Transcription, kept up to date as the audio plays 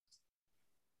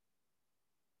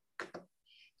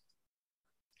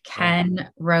Ken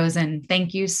Rosen,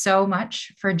 thank you so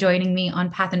much for joining me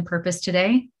on Path and Purpose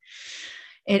today.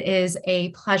 It is a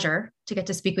pleasure to get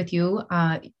to speak with you.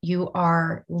 You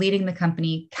are leading the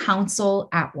company Counsel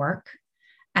at Work,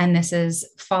 and this is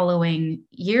following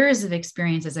years of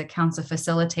experience as a counsel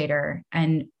facilitator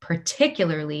and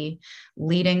particularly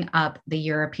leading up the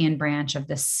European branch of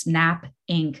the SNAP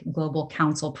Inc. Global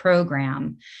Counsel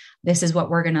Program. This is what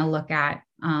we're going to look at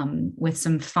with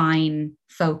some fine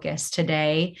focus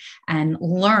today and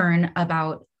learn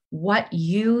about what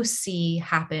you see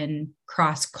happen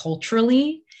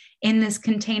cross-culturally in this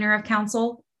container of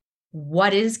counsel.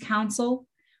 What is counsel?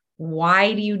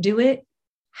 Why do you do it?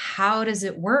 How does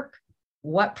it work?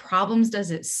 What problems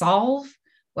does it solve?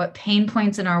 What pain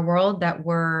points in our world that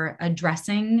we're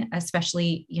addressing,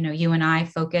 especially, you and I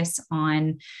focus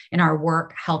on in our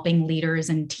work, helping leaders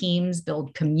and teams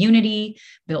build community,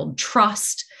 build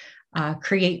trust,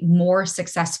 create more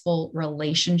successful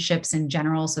relationships in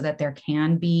general so that there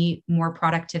can be more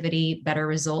productivity, better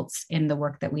results in the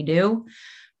work that we do.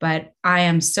 But I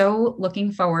am so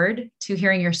looking forward to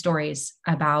hearing your stories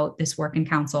about this work in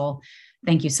counsel.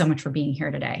 Thank you so much for being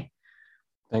here today.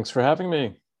 Thanks for having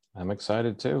me. I'm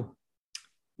excited too.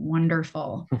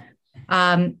 Wonderful.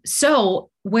 So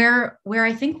where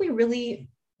I think we really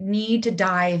need to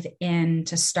dive in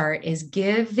to start is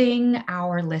giving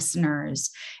our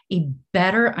listeners a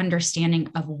better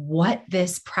understanding of what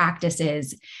this practice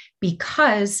is,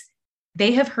 because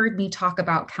they have heard me talk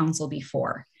about counsel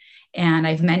before. And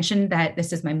I've mentioned that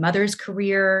this is my mother's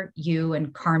career. You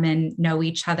and Carmen know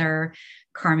each other.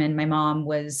 Carmen, my mom,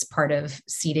 was part of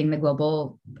seeding the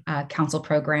Global Counsel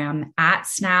Program at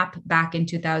SNAP back in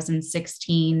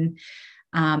 2016.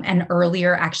 And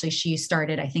earlier, actually, she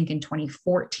started, I think, in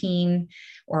 2014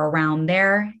 or around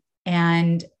there.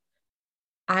 And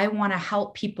I want to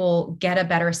help people get a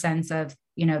better sense of,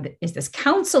 is this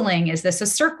counseling? Is this a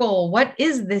circle? What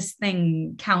is this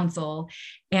thing, counsel?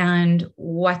 And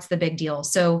what's the big deal?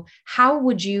 So how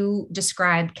would you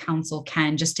describe counsel,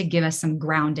 Ken, just to give us some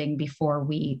grounding before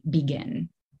we begin?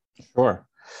 Sure.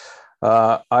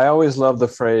 I always love the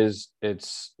phrase,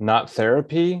 it's not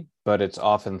therapy, but it's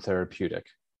often therapeutic.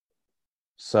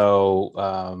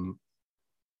 So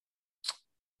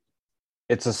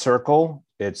it's a circle.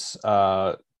 It's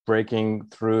breaking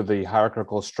through the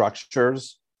hierarchical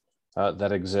structures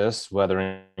that exist, whether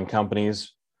in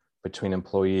companies, between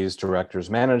employees, directors,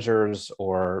 managers,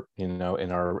 or in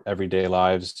our everyday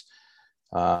lives,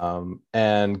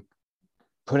 and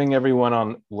putting everyone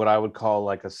on what I would call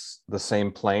like the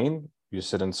same plane. You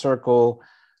sit in circle,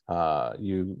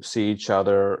 you see each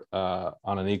other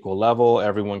on an equal level.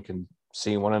 Everyone can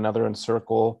see one another in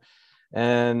circle,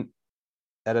 and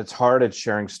at its heart, it's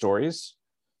sharing stories.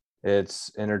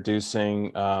 It's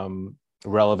introducing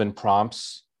relevant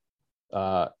prompts,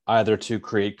 either to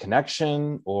create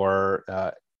connection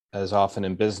or, as often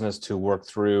in business, to work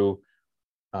through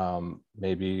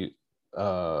maybe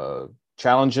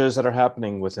challenges that are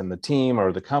happening within the team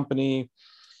or the company.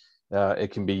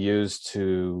 It can be used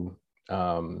to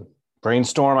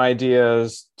brainstorm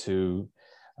ideas, to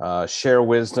share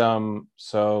wisdom.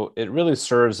 So it really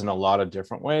serves in a lot of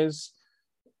different ways.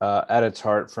 At its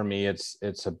heart, for me,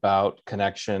 it's about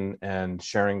connection and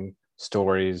sharing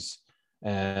stories,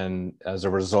 and as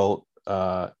a result,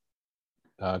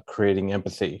 creating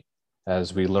empathy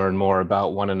as we learn more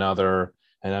about one another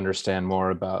and understand more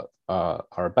about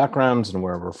our backgrounds and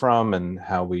where we're from and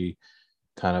how we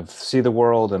kind of see the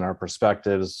world and our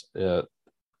perspectives.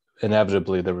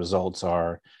 Inevitably, the results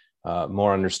are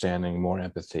more understanding, more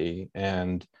empathy,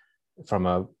 and from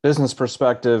a business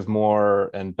perspective,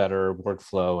 more and better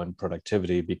workflow and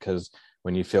productivity, because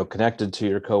when you feel connected to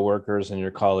your coworkers and your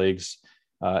colleagues,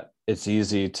 it's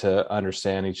easy to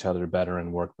understand each other better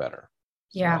and work better.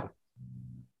 Yeah.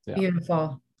 Yeah.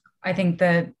 Beautiful. I think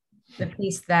the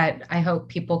piece that I hope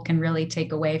people can really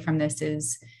take away from this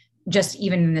is just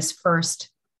even in this first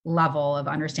level of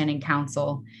understanding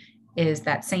counsel is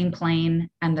that same plane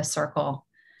and the circle.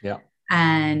 Yeah.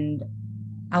 And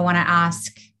I want to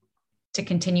ask, to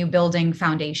continue building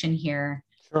foundation here.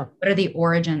 Sure. What are the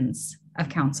origins of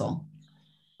counsel?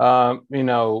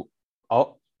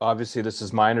 Obviously this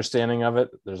is my understanding of it.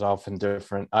 There's often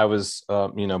different. I was,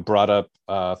 brought up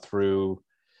through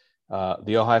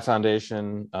the Ojai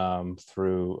Foundation,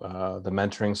 through the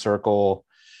mentoring circle.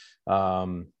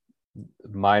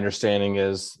 My understanding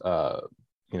is,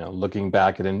 looking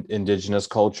back at indigenous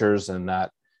cultures and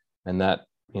that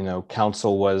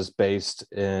counsel was based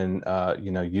in,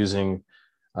 using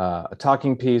a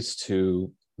talking piece to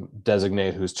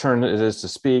designate whose turn it is to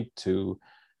speak, to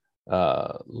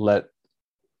let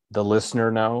the listener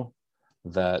know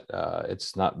that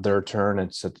it's not their turn,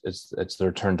 it's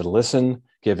their turn to listen,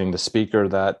 giving the speaker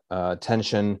that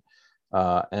attention,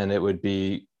 and it would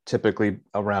be typically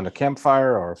around a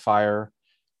campfire or a fire,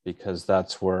 because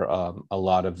that's where a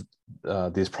lot of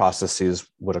these processes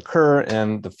would occur,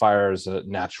 and the fire is a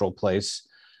natural place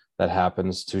that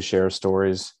happens to share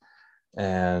stories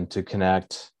and to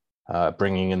connect,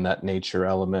 bringing in that nature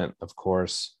element, of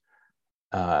course.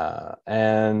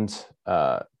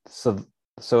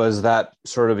 So as that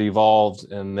sort of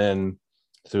evolved, and then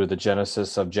through the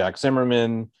genesis of Jack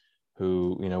Zimmerman,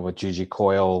 who, with Gigi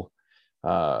Coyle,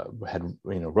 had,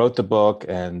 wrote the book,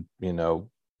 and,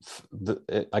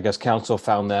 I guess council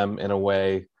found them in a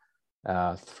way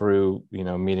through,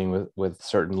 meeting with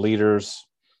certain leaders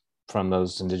from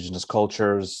those indigenous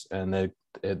cultures. And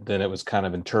then it was kind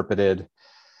of interpreted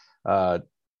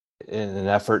in an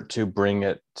effort to bring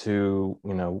it to,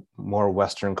 more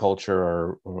Western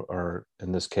culture, or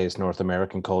in this case, North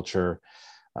American culture.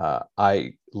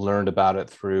 I learned about it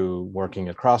through working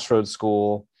at Crossroads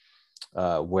School,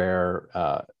 where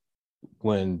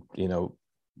when,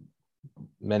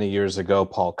 many years ago,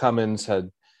 Paul Cummins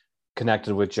had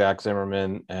connected with Jack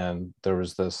Zimmerman, and there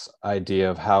was this idea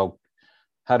of how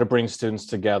to bring students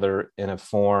together in a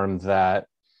form that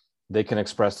they can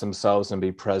express themselves and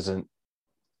be present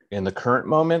in the current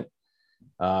moment.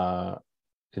 The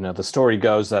story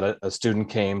goes that a student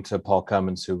came to Paul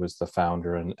Cummins, who was the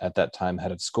founder and at that time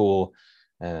head of school.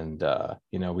 And,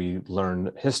 we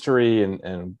learn history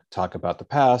and talk about the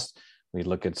past. We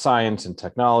look at science and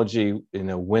technology.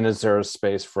 When is there a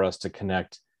space for us to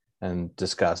connect and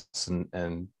discuss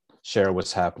and share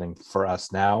what's happening for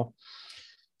us now?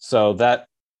 So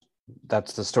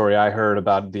that's the story I heard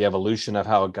about the evolution of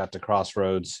how it got to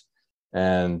Crossroads.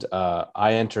 And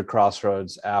I entered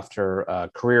Crossroads after a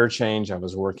career change. I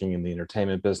was working in the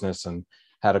entertainment business and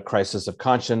had a crisis of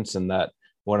conscience, and that,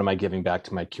 what am I giving back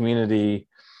to my community?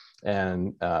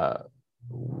 And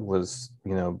was,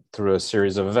 through a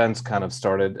series of events, kind of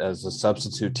started as a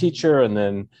substitute teacher, and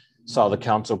then saw the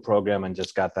council program and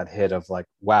just got that hit of like,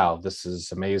 wow, this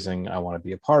is amazing. I want to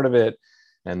be a part of it.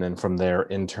 And then from there,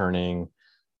 interning,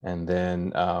 and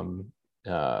then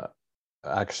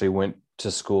actually went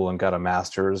to school and got a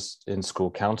master's in school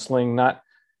counseling, not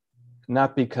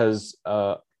because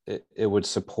it would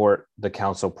support the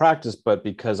council practice, but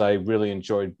because I really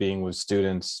enjoyed being with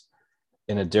students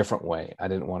in a different way. I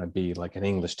didn't want to be like an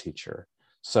English teacher.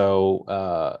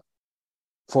 So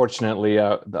fortunately,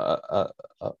 a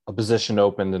position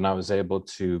opened, and I was able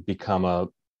to become a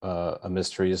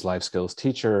Mysteries life skills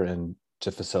teacher and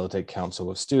to facilitate counsel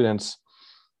with students.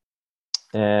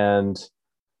 And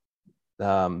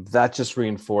that just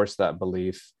reinforced that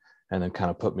belief, and then kind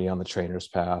of put me on the trainer's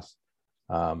path.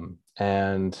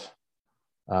 And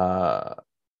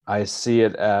I see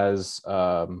it as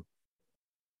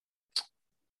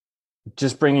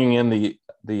just bringing in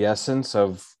the essence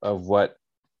of what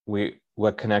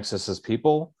connects us as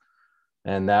people.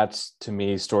 And that's, to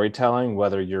me, storytelling,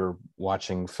 whether you're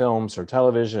watching films or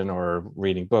television or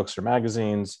reading books or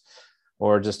magazines,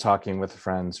 or just talking with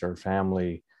friends or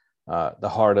family. The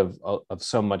heart of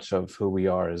so much of who we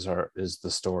are is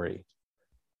the story.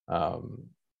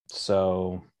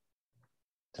 So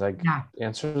did I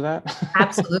answer that?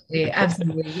 Absolutely.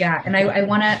 Yeah. And I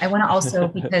want to also,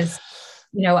 because,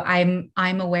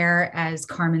 I'm aware as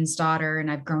Carmen's daughter, and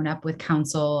I've grown up with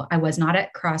council. I was not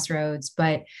at Crossroads,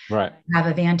 but right. I have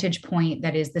a vantage point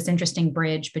that is this interesting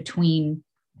bridge between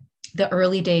the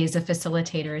early days of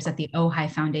facilitators at the Ojai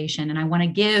Foundation. And I want to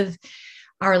give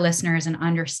our listeners an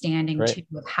understanding too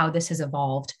of how this has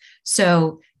evolved.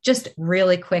 So just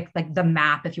really quick, like the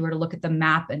map, if you were to look at the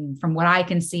map, and from what I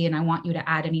can see, and I want you to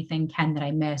add anything, Ken, that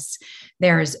I miss,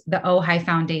 there's the Ojai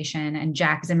Foundation and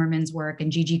Jack Zimmerman's work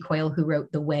and Gigi Coyle, who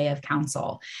wrote The Way of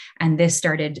Council. And this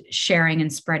started sharing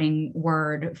and spreading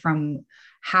word from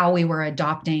how we were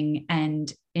adopting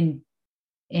and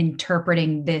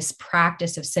interpreting this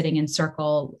practice of sitting in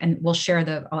circle. And we'll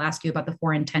share I'll ask you about the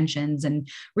 4 intentions and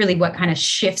really what kind of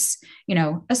shifts,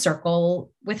 a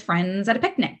circle with friends at a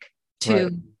picnic to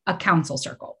a council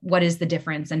circle. What is the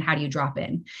difference and how do you drop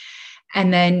in?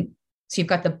 And then, so you've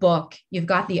got the book, you've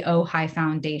got the Ojai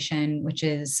Foundation, which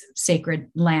is sacred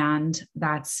land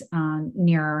that's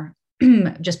near,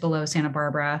 just below Santa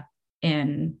Barbara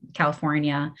in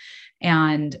California,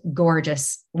 and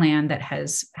gorgeous land that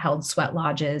has held sweat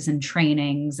lodges and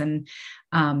trainings and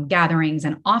gatherings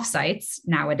and offsites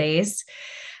nowadays.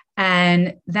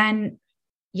 And then,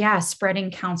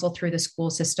 spreading counsel through the school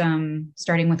system,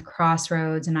 starting with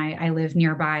Crossroads. And I live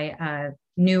nearby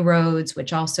New Roads,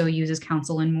 which also uses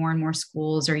counsel in more and more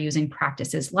schools, are using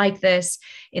practices like this.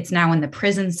 It's now in the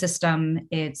prison system.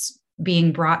 It's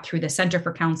being brought through the Center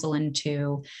for Counsel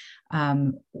into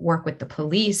work with the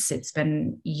police. It's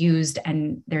been used,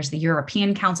 and there's the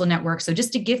European Counsel Network. So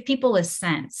just to give people a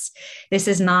sense, this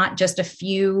is not just a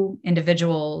few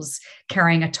individuals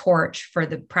carrying a torch for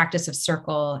the practice of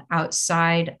circle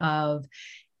outside of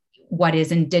what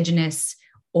is indigenous,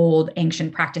 old,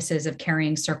 ancient practices of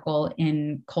carrying circle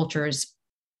in cultures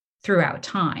throughout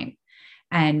time,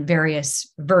 and various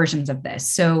versions of this.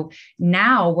 So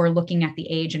now we're looking at the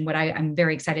age, and what I'm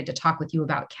very excited to talk with you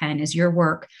about, Ken, is your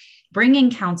work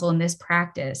bringing counsel in this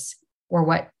practice, or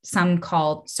what some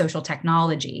call social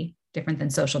technology, different than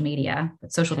social media,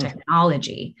 but social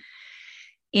technology,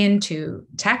 into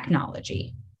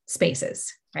technology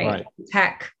spaces, right?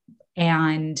 Tech,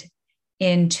 and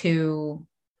into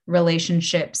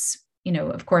relationships,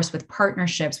 of course, with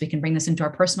partnerships. We can bring this into our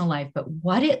personal life, but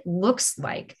what it looks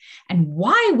like and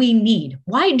why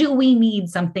do we need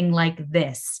something like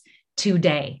this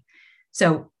today?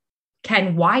 So,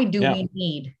 Ken, why do we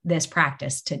need this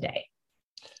practice today?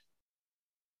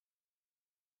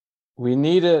 We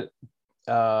need it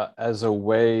as a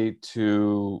way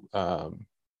to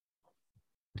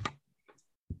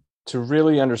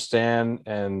really understand,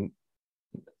 and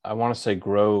I want to say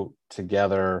grow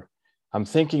together. I'm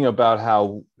thinking about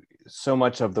how so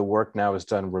much of the work now is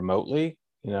done remotely,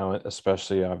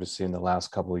 especially obviously in the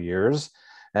last couple of years,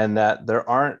 and that there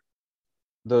aren't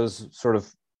those sort of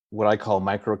what I call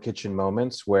micro kitchen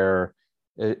moments where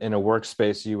in a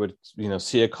workspace you would,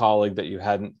 see a colleague that you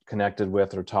hadn't connected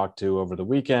with or talked to over the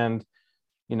weekend.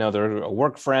 They're a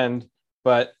work friend,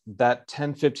 but that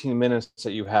 10, 15 minutes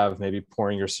that you have, maybe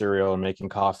pouring your cereal and making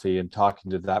coffee and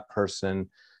talking to that person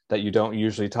that you don't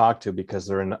usually talk to because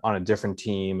they're on a different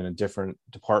team in a different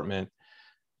department,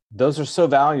 those are so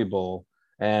valuable.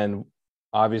 And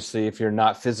obviously, if you're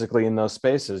not physically in those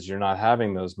spaces, you're not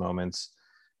having those moments.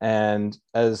 And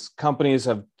as companies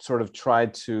have sort of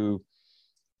tried to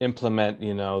implement,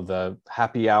 the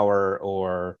happy hour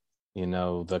or,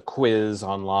 the quiz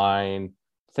online,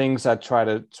 things that try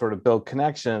to sort of build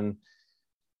connection,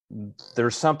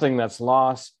 there's something that's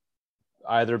lost,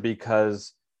 either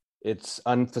because it's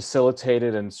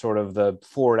unfacilitated and sort of the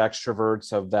forward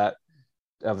extroverts of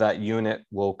that unit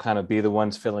will kind of be the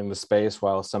ones filling the space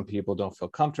while some people don't feel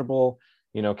comfortable.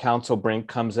 Counsel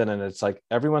comes in and it's like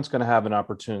everyone's going to have an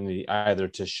opportunity either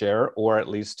to share or at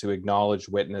least to acknowledge,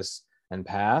 witness, and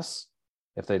pass.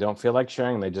 If they don't feel like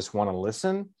sharing, they just want to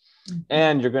listen. Mm-hmm.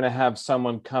 And you're going to have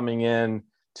someone coming in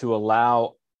to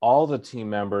allow all the team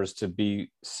members to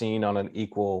be seen on an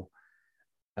equal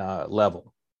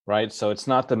level, right? So it's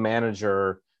not the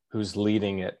manager who's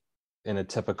leading it in a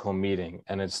typical meeting,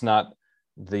 and it's not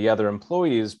the other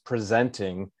employees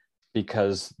presenting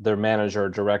because their manager or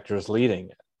director is leading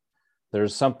it.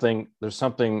 There's something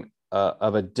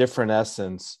of a different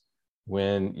essence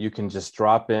when you can just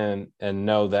drop in and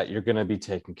know that you're going to be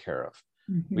taken care of.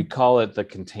 Mm-hmm. We call it the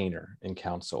container in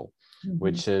counsel, mm-hmm.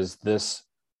 which is this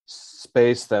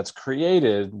space that's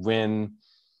created when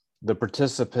the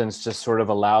participants just sort of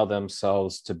allow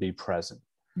themselves to be present.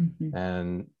 Mm-hmm.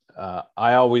 And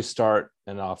I always start,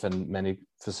 and often many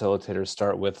facilitators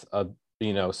start with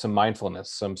some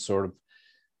mindfulness, some sort of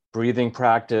breathing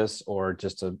practice, or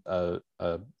just a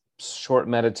short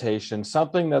meditation,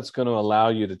 something that's going to allow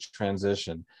you to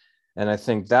transition. And I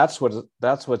think that's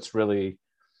what's really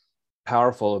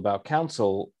powerful about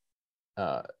counsel,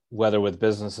 whether with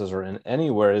businesses or in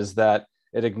anywhere, is that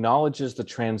it acknowledges the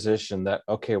transition that,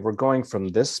 okay, we're going from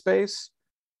this space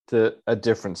to a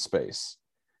different space.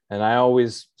 And I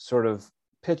always sort of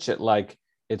pitch it like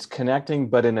it's connecting,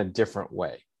 but in a different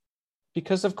way.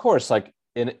 Because of course, like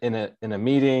in a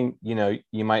meeting,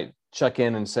 you might check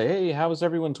in and say, hey, how was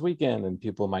everyone's weekend? And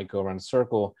people might go around a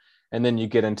circle. And then you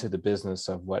get into the business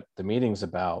of what the meeting's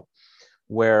about,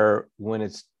 where when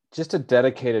it's just a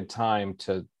dedicated time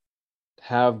to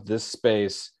have this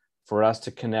space for us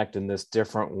to connect in this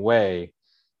different way,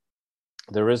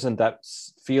 there isn't that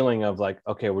feeling of like,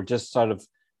 okay, we're just sort of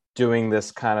doing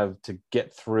this kind of to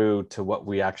get through to what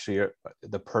we actually are,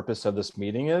 the purpose of this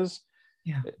meeting is.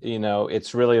 Yeah.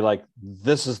 It's really like,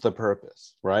 this is the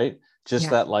purpose, right? Just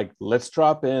that, like, let's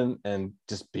drop in and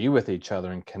just be with each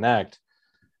other and connect.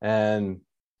 And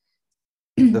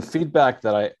the feedback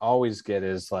that I always get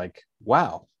is like,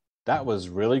 wow, that was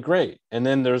really great. And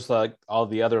then there's like all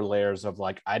the other layers of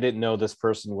like, I didn't know this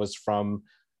person was from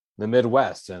the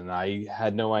Midwest, and I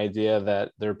had no idea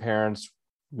that their parents,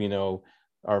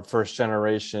 are first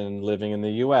generation living in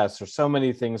the US, or so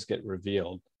many things get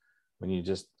revealed when you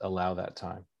just allow that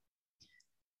time.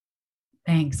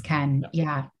 Thanks, Ken.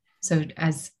 Yeah. So,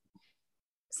 as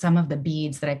some of the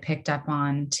beads that I picked up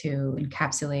on to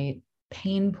encapsulate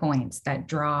pain points that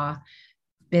draw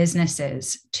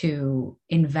businesses to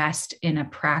invest in a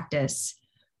practice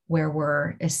where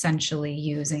we're essentially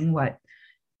using what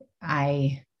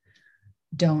I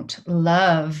don't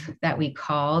love that we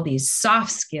call these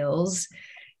soft skills,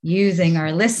 using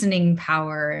our listening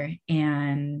power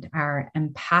and our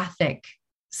empathic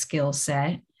skill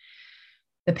set.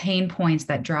 The pain points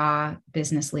that draw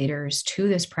business leaders to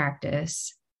this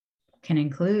practice can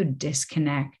include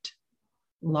disconnect,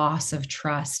 loss of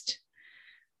trust,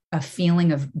 a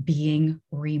feeling of being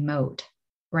remote,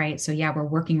 right? So, yeah, we're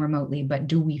working remotely, but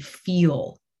do we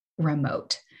feel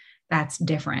remote? That's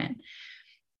different.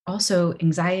 Also,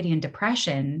 anxiety and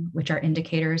depression, which are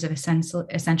indicators of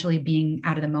essentially being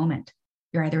out of the moment.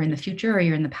 You're either in the future or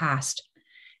you're in the past.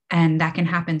 And that can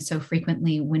happen so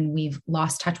frequently when we've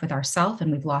lost touch with ourselves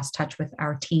and we've lost touch with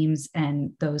our teams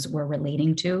and those we're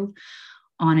relating to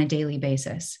on a daily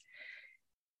basis.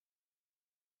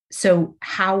 So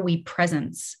how we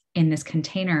presence in this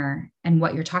container and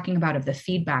what you're talking about of the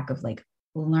feedback of like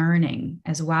learning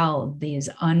as well, these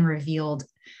unrevealed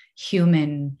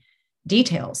human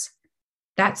details.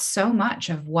 That's so much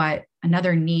of what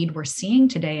another need we're seeing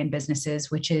today in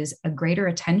businesses, which is a greater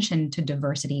attention to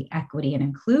diversity, equity, and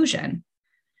inclusion.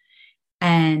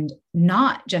 And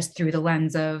not just through the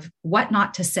lens of what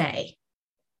not to say,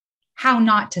 how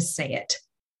not to say it,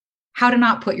 how to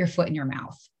not put your foot in your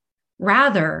mouth.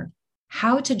 Rather,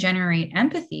 how to generate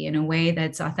empathy in a way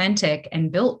that's authentic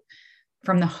and built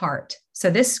from the heart.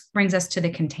 So this brings us to the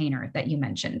container that you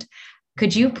mentioned.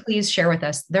 Could you please share with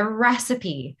us the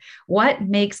recipe? What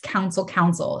makes counsel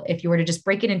counsel? If you were to just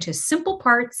break it into simple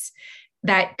parts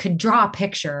that could draw a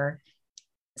picture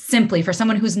simply for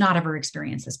someone who's not ever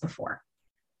experienced this before.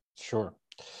 Sure.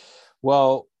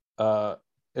 Well,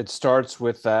 it starts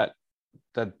with that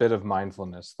bit of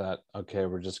mindfulness that, okay,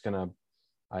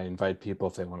 I invite people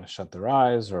if they want to shut their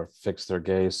eyes or fix their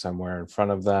gaze somewhere in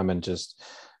front of them, and just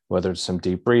whether it's some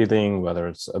deep breathing, whether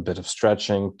it's a bit of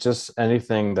stretching, just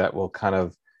anything that will kind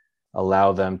of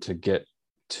allow them to get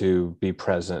to be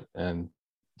present and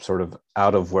sort of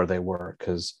out of where they were.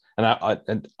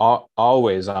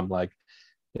 Always I'm like,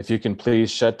 if you can please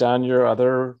shut down your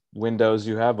other windows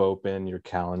you have open, your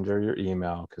calendar, your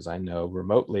email, because I know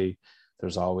remotely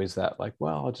there's always that like,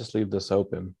 well, I'll just leave this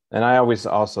open. And I always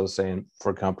also say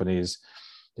for companies,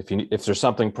 if there's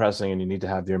something pressing and you need to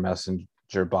have your messenger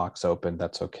box open,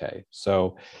 that's okay.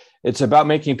 So it's about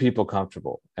making people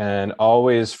comfortable. And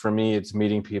always for me, it's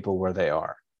meeting people where they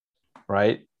are,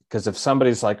 right? Because if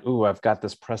somebody's like, ooh, I've got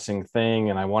this pressing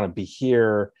thing and I want to be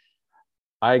here,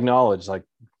 I acknowledge like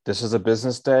this is a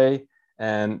business day,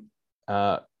 and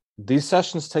these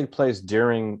sessions take place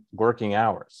during working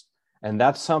hours. And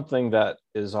that's something that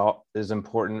is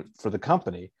important for the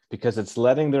company, because it's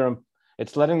letting the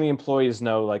employees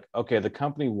know like, okay, the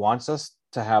company wants us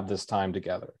to have this time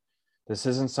together. This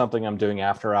isn't something I'm doing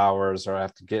after hours or I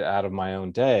have to get out of my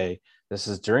own day. This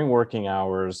is during working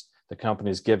hours. The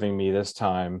company's giving me this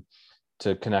time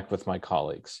to connect with my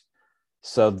colleagues.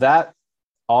 So that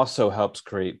also helps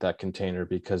create that container,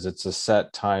 because it's a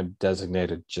set time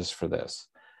designated just for this.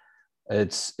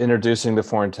 It's introducing the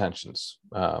four intentions,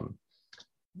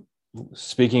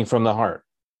 speaking from the heart,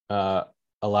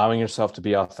 allowing yourself to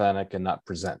be authentic and not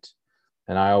present.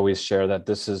 And I always share that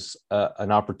this is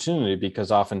an opportunity, because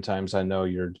oftentimes I know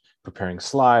you're preparing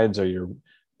slides or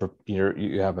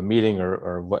you have a meeting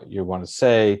or what you want to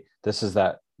say. This is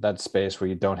that space where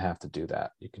you don't have to do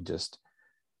that. You can just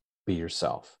be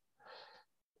yourself.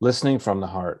 Listening from the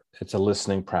heart. It's a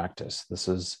listening practice. This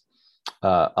is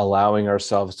allowing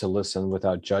ourselves to listen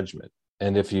without judgment.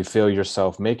 And if you feel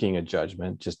yourself making a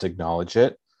judgment, just acknowledge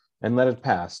it and let it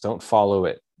pass. Don't follow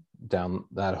it down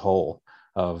that hole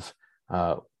of,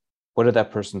 what did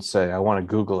that person say? I want to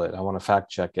Google it. I want to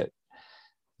fact check it,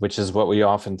 which is what we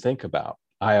often think about.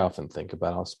 I often think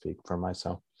about, I'll speak for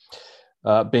myself.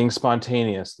 Being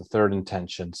spontaneous, the third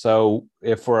intention. So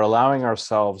if we're allowing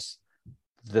ourselves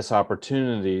this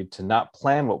opportunity to not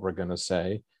plan what we're going to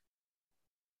say,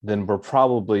 then we're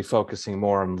probably focusing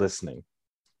more on listening.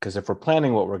 Because if we're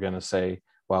planning what we're going to say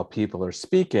while people are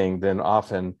speaking, then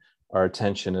often our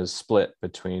attention is split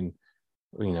between,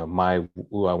 I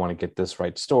want to get this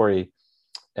right story.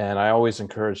 And I always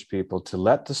encourage people to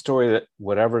let the story, that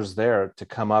whatever's there, to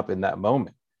come up in that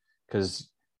moment. Because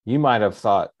you might have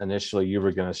thought initially you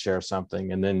were going to share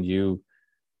something, and then you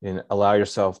allow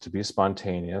yourself to be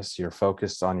spontaneous. You're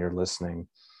focused on your listening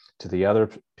to the other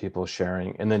people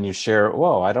sharing, and then you share,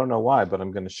 whoa, I don't know why, but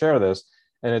I'm going to share this.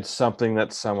 And it's something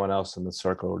that someone else in the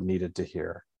circle needed to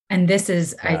hear. And this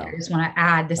is, I Yeah. just want to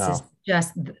add, this is Oh,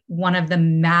 just one of the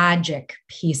magic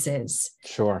pieces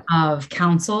sure. of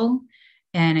counsel.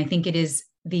 And I think it is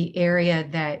the area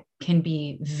that can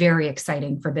be very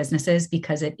exciting for businesses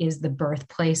because it is the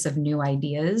birthplace of new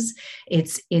ideas.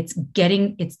 It's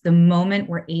the moment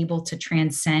we're able to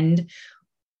transcend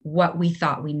what we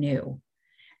thought we knew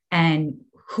and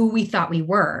who we thought we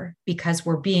were because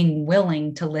we're being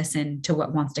willing to listen to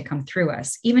what wants to come through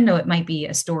us, even though it might be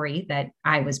a story that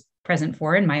I was present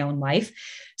for in my own life.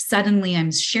 Suddenly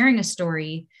I'm sharing a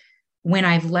story when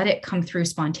I've let it come through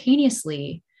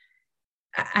spontaneously.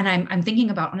 And I'm thinking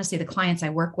about, honestly, the clients I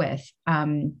work with,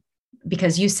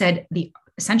 because you said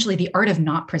essentially the art of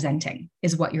not presenting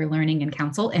is what you're learning in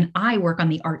counsel. And I work on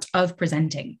the art of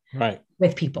presenting Right.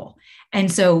 with people.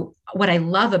 And so what I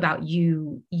love about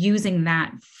you using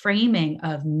that framing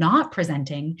of not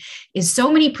presenting is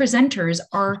so many presenters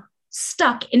are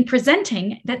stuck in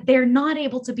presenting that they're not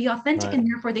able to be authentic, Right. and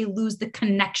therefore they lose the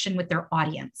connection with their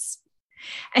audience.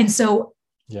 And so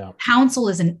Yeah. counsel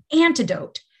is an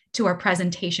antidote to our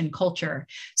presentation culture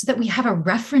so that we have a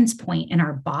reference point in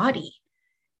our body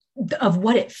of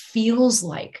what it feels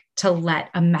like to let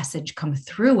a message come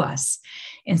through us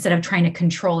instead of trying to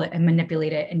control it and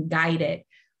manipulate it and guide it,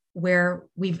 where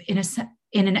we've in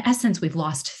an essence we've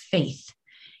lost faith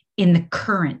in the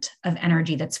current of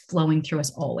energy that's flowing through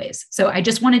us always. So I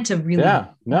just wanted to really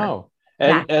that.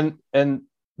 And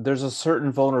there's a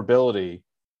certain vulnerability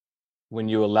when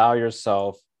you allow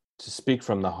yourself to speak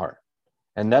from the heart,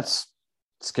 and that's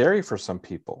scary for some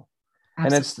people.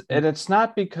 Absolutely. And it's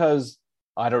not because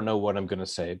I don't know what I'm going to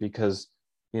say, because,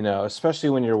 especially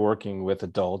when you're working with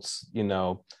adults,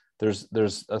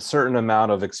 there's a certain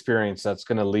amount of experience that's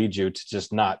going to lead you to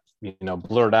just not,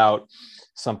 blurt out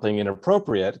something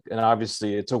inappropriate. And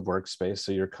obviously it's a workspace,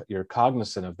 so you're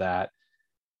cognizant of that.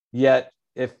 Yet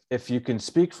if you can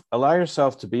allow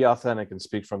yourself to be authentic and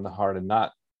speak from the heart and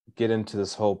not get into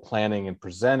this whole planning and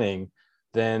presenting,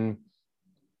 then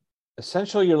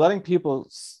essentially you're letting people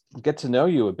get to know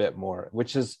you a bit more,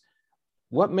 which is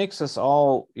what makes us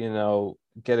all,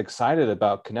 get excited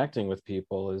about connecting with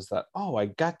people, is that, oh, I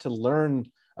got to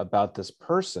learn about this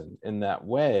person in that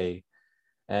way.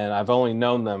 And I've only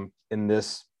known them in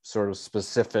this sort of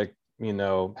specific,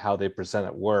 how they present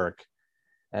at work.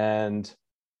 And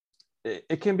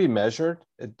it can be measured.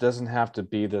 It doesn't have to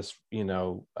be this,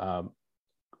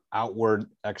 outward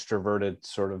extroverted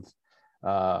sort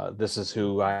of, this is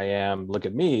who I am, look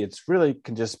at me. It's really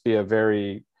can just be a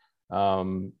very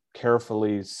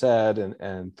carefully said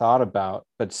and thought about,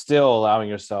 but still allowing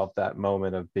yourself that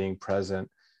moment of being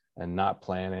present and not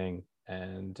planning.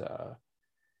 And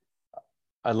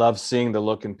I love seeing the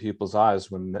look in people's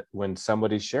eyes when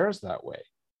somebody shares that way.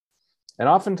 And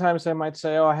oftentimes they might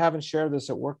say, oh, I haven't shared this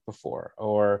at work before,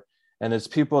 and it's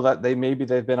people that they've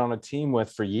been on a team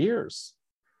with for years.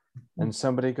 And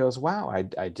somebody goes, wow,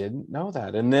 I didn't know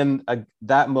that. And then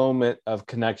that moment of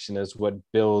connection is what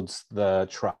builds the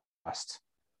trust.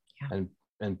 Yeah.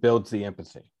 and builds the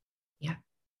empathy. Yeah.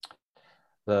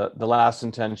 The last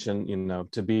intention,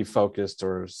 to be focused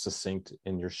or succinct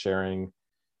in your sharing.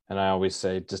 And I always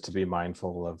say just to be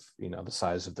mindful of, the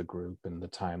size of the group and the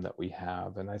time that we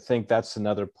have. And I think that's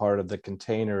another part of the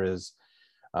container is,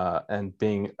 and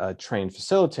being a trained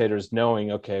facilitator is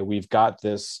knowing, okay, we've got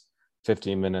this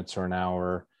 15 minutes or an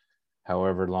hour,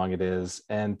 however long it is.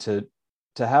 And to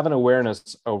have an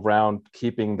awareness around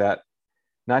keeping that,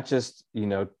 not just,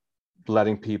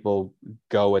 letting people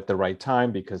go at the right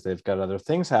time because they've got other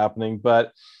things happening,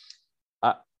 but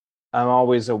I'm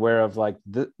always aware of like,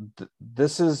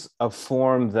 this is a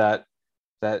form that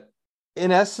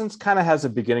in essence kind of has a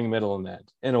beginning, middle, and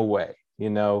end in a way,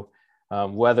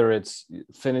 whether it's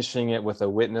finishing it with a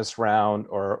witness round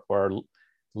or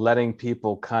letting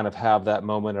people kind of have that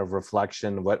moment of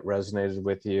reflection, what resonated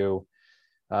with you.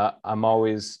 I'm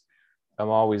always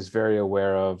very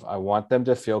aware of, I want them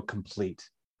to feel complete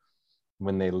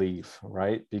when they leave,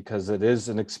 right? Because it is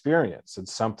an experience.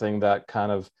 It's something that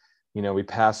kind of, we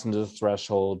pass into the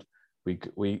threshold,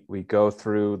 we go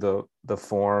through the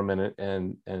form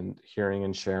and hearing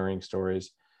and sharing stories.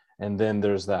 And then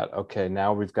there's that, okay,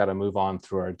 now we've got to move on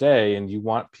through our day. And you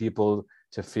want people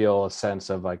to feel a sense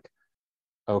of like,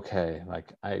 okay,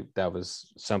 like that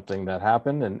was something that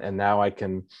happened. And now I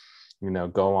can,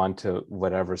 go on to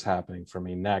whatever's happening for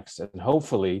me next. And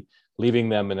hopefully leaving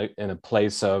them in a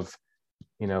place of,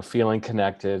 feeling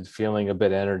connected, feeling a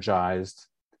bit energized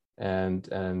and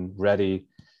ready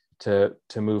to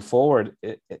move forward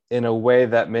in a way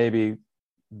that maybe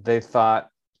they thought,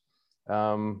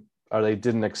 or they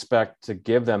didn't expect to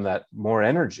give them that more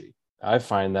energy. I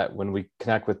find that when we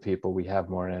connect with people, we have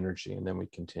more energy, and then we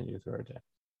continue through our day.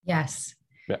 Yes.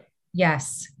 Yeah.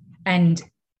 Yes. And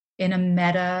in a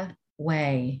meta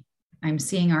way, I'm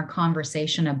seeing our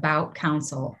conversation about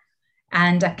counsel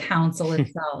and a counsel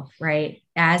itself, right,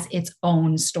 as its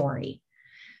own story.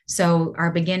 So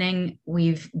our beginning,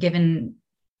 we've given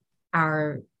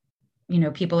our,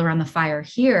 people around the fire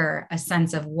here a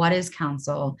sense of what is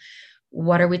counsel,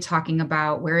 what are we talking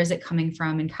about, where is it coming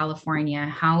from in California,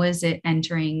 how is it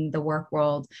entering the work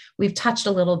world. We've touched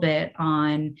a little bit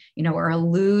on, or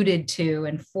alluded to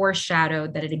and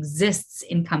foreshadowed that it exists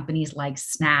in companies like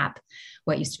Snap,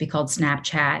 what used to be called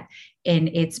Snapchat, and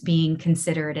it's being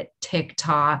considered at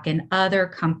TikTok, and other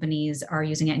companies are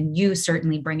using it, and you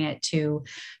certainly bring it to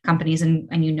companies, and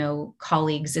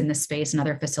colleagues in the space and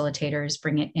other facilitators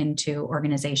bring it into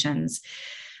organizations.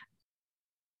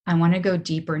 I want to go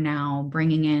deeper now,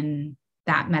 bringing in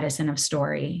that medicine of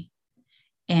story.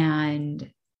 And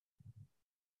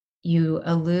you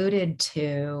alluded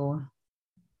to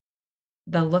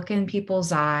the look in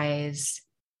people's eyes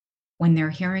when they're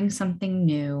hearing something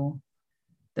new,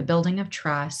 the building of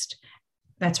trust.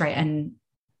 That's right. And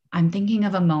I'm thinking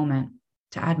of a moment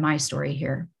to add my story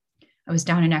here. I was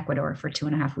down in Ecuador for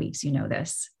 2.5 weeks,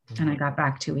 this, and I got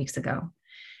back 2 weeks ago.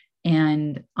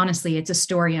 And honestly, it's a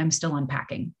story I'm still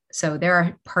unpacking. So there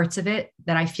are parts of it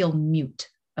that I feel mute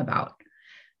about.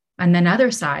 And then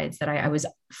other sides that I was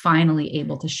finally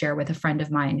able to share with a friend of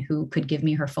mine who could give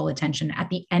me her full attention at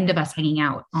the end of us hanging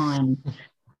out on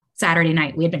Saturday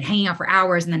night. We had been hanging out for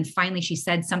hours. And then finally she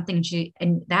said something,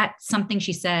 and that something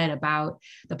she said about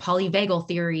the polyvagal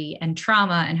theory and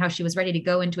trauma and how she was ready to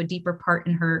go into a deeper part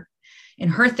in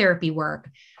her therapy work.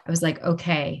 I was like,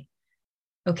 okay.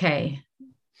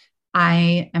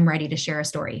 I am ready to share a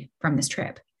story from this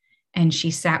trip. And she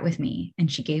sat with me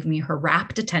and she gave me her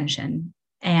rapt attention.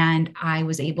 And I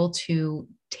was able to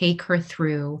take her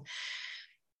through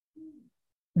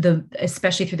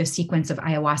especially through the sequence of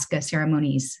ayahuasca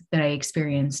ceremonies that I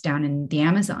experienced down in the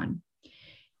Amazon.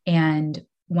 And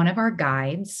one of our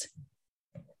guides,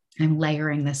 I'm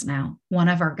layering this now, one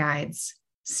of our guides,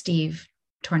 Steve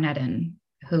Tornedin,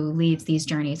 who leads these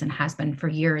journeys and has been for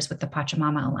years with the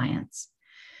Pachamama Alliance,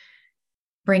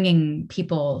 bringing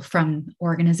people from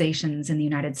organizations in the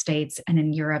United States and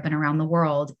in Europe and around the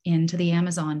world into the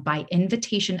Amazon by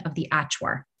invitation of the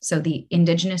Achuar. So the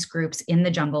indigenous groups in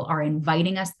the jungle are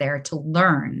inviting us there to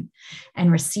learn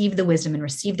and receive the wisdom and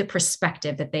receive the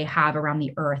perspective that they have around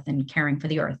the earth and caring for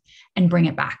the earth and bring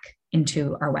it back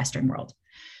into our Western world.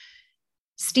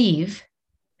 Steve,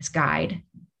 this guide,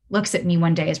 looks at me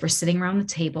one day as we're sitting around the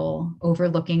table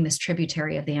overlooking this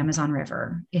tributary of the Amazon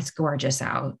River. It's gorgeous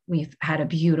out. We've had a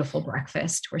beautiful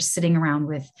breakfast. We're sitting around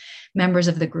with members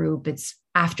of the group. It's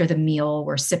after the meal.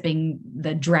 We're sipping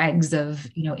the dregs of,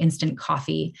 instant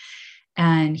coffee.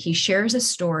 And he shares a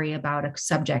story about a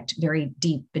subject very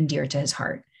deep and dear to his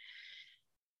heart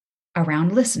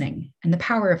around listening and the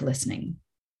power of listening.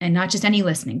 And not just any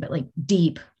listening, but like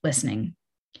deep listening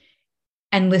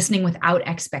and listening without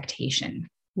expectation.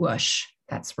 Whoosh,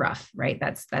 that's rough, right?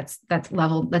 That's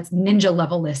ninja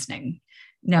level listening,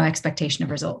 no expectation of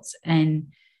results. And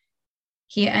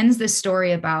he ends this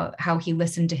story about how he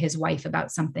listened to his wife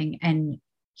about something and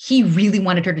he really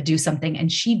wanted her to do something and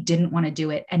she didn't want to do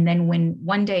it. And then when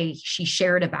one day she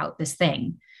shared about this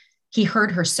thing, he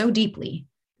heard her so deeply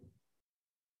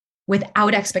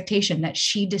without expectation that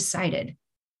she just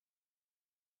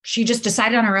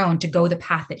decided on her own to go the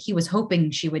path that he was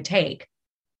hoping she would take.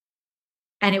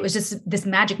 And it was just this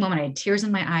magic moment. I had tears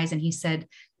in my eyes. And he said,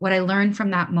 what I learned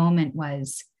from that moment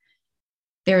was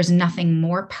there's nothing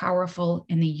more powerful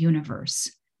in the universe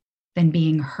than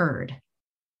being heard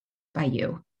by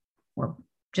you, or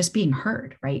just being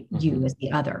heard, right? Mm-hmm. You as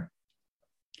the other.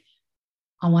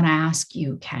 I want to ask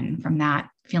you, Ken, from that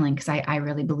feeling, because I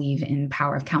really believe in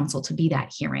power of counsel to be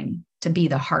that hearing, to be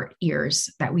the heart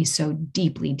ears that we so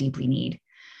deeply, deeply need.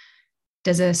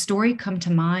 Does a story come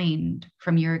to mind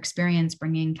from your experience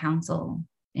bringing counsel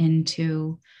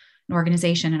into an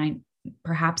organization? And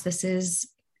perhaps this is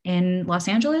in Los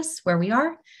Angeles, where we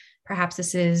are. Perhaps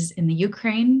this is in the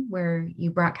Ukraine, where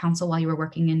you brought counsel while you were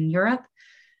working in Europe.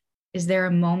 Is there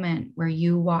a moment where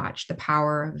you watched the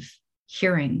power of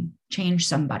hearing change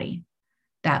somebody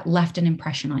that left an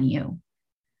impression on you?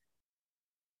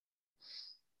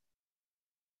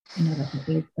 I know that's a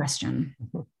big question.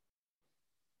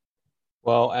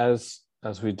 Well, as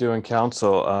we do in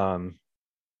counsel,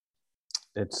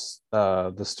 it's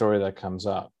the story that comes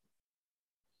up,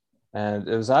 and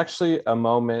it was actually a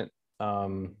moment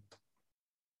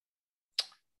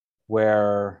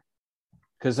where,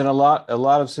 because in a lot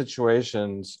of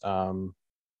situations,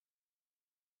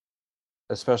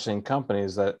 especially in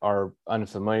companies that are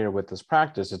unfamiliar with this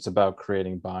practice, it's about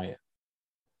creating buy-in.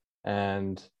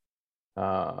 And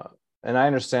I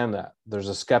understand that there's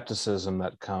a skepticism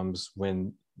that comes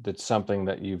when it's something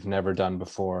that you've never done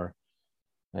before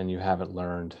and you haven't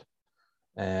learned.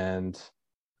 And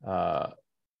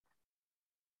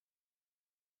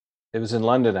it was in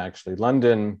London, actually.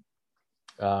 London,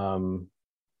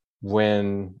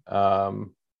 when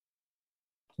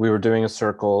we were doing a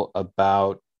circle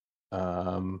about,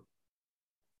 it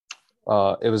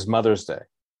was Mother's Day.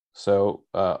 So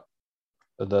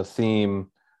the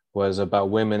theme was about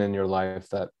women in your life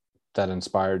that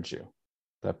inspired you,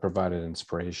 that provided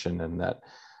inspiration, and that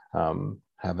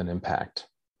have an impact.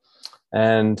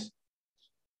 And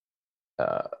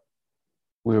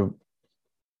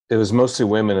it was mostly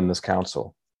women in this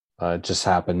council. It just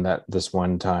happened that this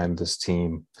one time, this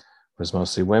team was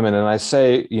mostly women. And I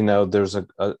say, there's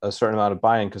a certain amount of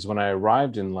buy-in, because when I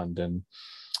arrived in London,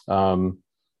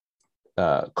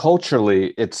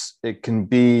 culturally, it can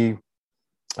be,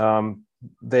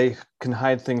 they can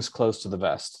hide things close to the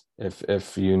vest.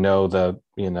 If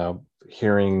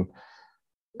hearing,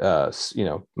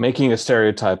 making a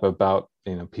stereotype about,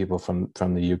 people from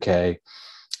the UK.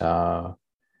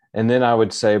 And then I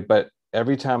would say, but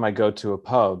every time I go to a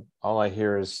pub, all I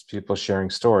hear is people sharing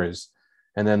stories.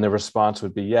 And then the response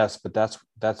would be, yes, but that's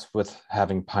with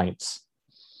having pints,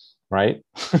 right?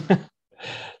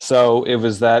 So it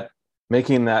was that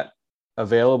making that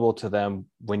available to them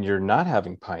when you're not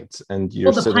having pints and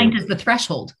you're the pint is the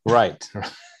threshold. Right.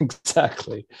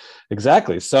 Exactly.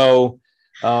 So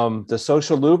the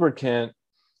social lubricant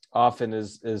often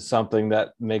is something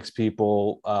that makes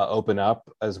people open up,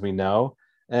 as we know.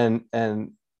 And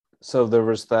so there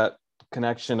was that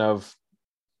connection of,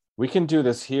 we can do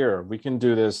this here, we can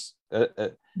do this.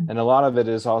 And a lot of it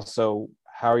is also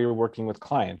how you're working with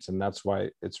clients. And that's why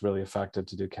it's really effective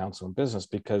to do counsel in business,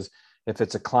 because if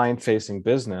it's a client-facing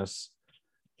business,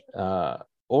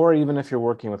 or even if you're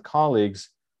working with colleagues,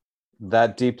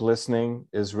 that deep listening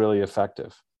is really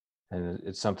effective. And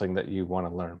it's something that you want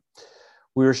to learn.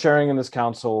 We were sharing in this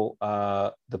council,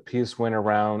 the piece went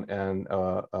around, and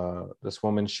this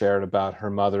woman shared about her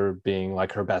mother being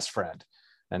like her best friend,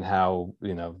 and how,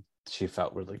 she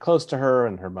felt really close to her,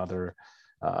 and her mother,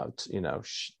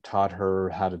 taught her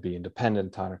how to be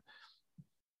independent, taught her.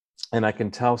 And I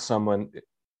can tell someone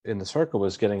in the circle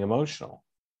was getting emotional.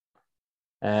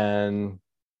 And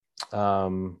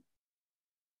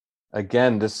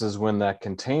again, this is when that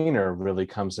container really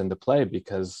comes into play,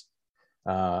 because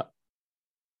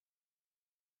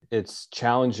it's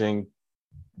challenging.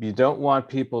 You don't want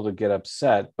people to get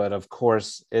upset, but of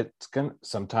course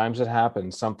sometimes it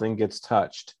happens, something gets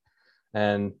touched.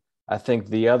 And I think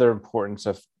the other importance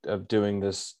of doing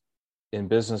this in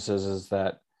businesses is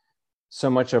that so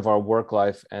much of our work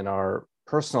life and our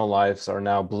personal lives are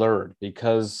now blurred,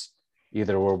 because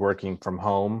either we're working from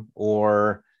home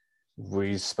or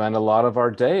we spend a lot of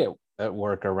our day at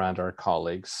work around our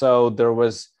colleagues. So there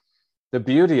was the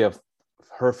beauty of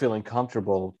her feeling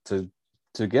comfortable to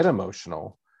get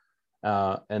emotional.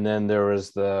 And then there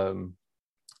was the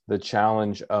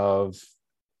challenge of,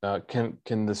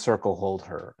 can the circle hold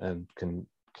her, and can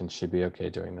she be okay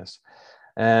doing this?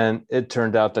 And it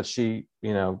turned out that she,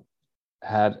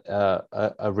 had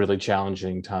a really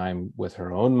challenging time with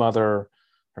her own mother.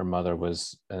 Her mother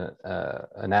was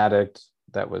an addict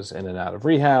that was in and out of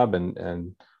rehab,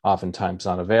 and oftentimes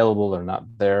not available or not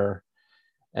there.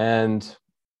 And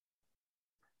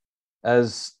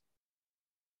as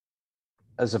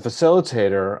a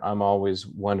facilitator, I'm always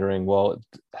wondering, well,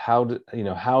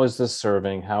 how is this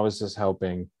serving? How is this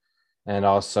helping? And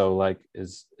also, like,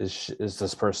 is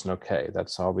this person okay?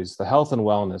 That's always, the health and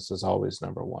wellness is always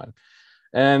number one.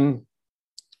 And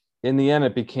in the end,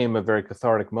 it became a very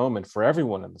cathartic moment for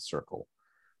everyone in the circle,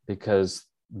 because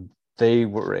they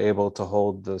were able to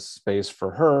hold the space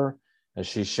for her as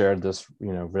she shared this,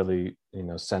 really,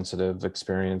 sensitive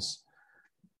experience,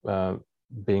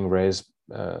 being raised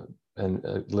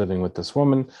and living with this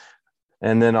woman.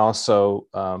 And then also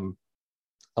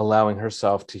allowing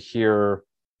herself to hear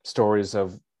stories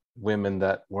of women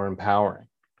that were empowering.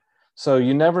 So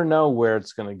you never know where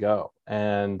it's going to go.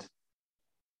 And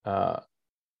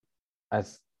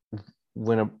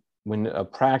when a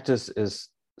practice is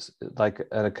like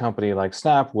at a company like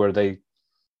Snap, where they,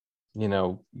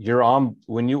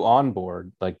 when you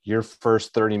onboard, like your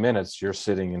first 30 minutes, you're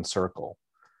sitting in circle,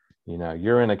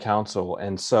 you're in a council.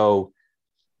 And so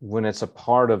when it's a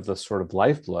part of the sort of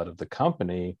lifeblood of the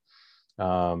company,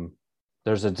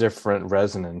 there's a different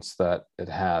resonance that it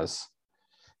has.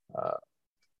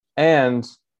 And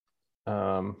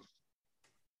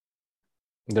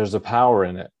there's a power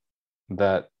in it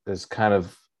that is kind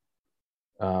of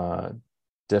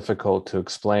difficult to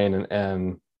explain.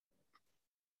 And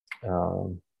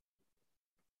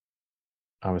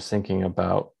I was thinking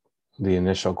about the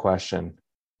initial question,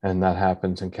 and that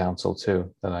happens in counsel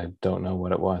too, that I don't know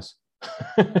what it was.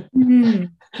 Mm-hmm.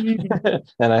 Mm-hmm.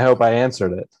 And I hope I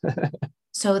answered it.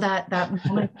 So that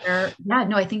moment where, yeah,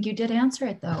 no, I think you did answer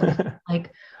it though. It's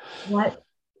like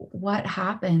what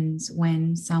happens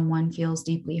when someone feels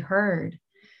deeply heard?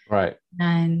 Right.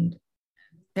 And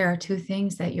there are two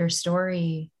things that your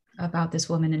story about this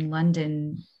woman in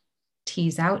London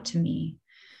tease out to me.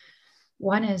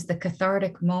 One is the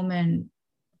cathartic moment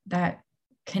that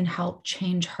can help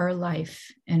change her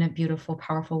life in a beautiful,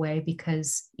 powerful way,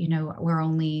 because, you know,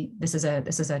 this is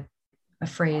a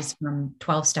phrase from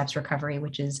 12 steps recovery,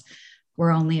 which is,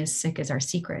 we're only as sick as our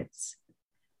secrets.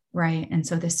 Right. And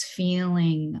so this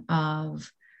feeling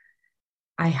of,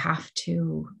 I have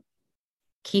to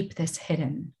keep this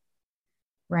hidden.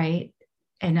 Right.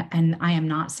 And I am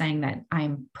not saying that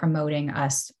I'm promoting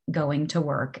us going to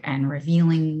work and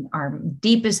revealing our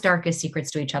deepest, darkest secrets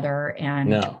to each other and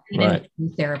No, right.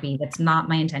 therapy. That's not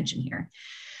my intention here.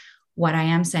 What I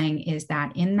am saying is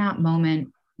that in that moment,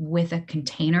 with a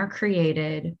container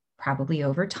created, probably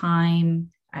over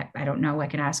time, I don't know, I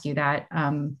can ask you that.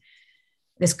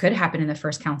 This could happen in the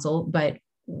first counsel, but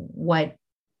what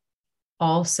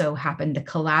also happened, the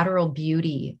collateral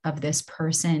beauty of this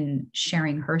person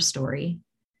sharing her story,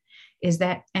 is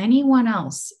that anyone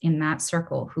else in that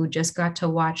circle who just got to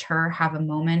watch her have a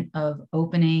moment of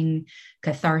opening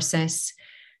catharsis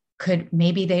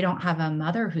maybe they don't have a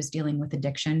mother who's dealing with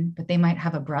addiction, but they might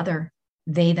have a brother.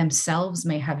 They themselves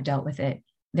may have dealt with it,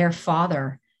 their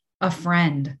father, a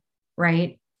friend,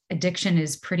 right? Addiction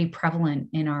is pretty prevalent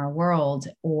in our world,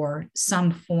 or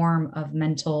some form of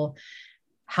mental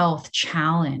health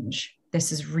challenge.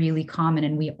 This is really common,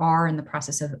 and we are in the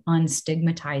process of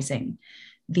unstigmatizing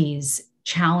these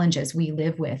challenges we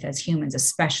live with as humans,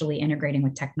 especially integrating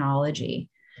with technology.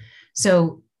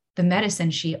 So the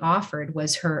medicine she offered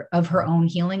was of her own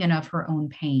healing and of her own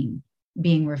pain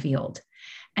being revealed.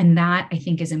 And that, I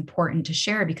think, is important to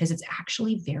share because it's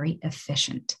actually very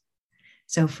efficient.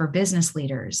 So for business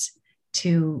leaders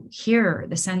to hear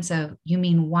the sense of, you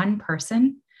mean one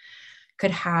person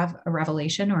could have a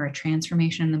revelation or a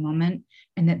transformation in the moment,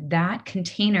 and that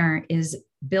container is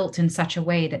built in such a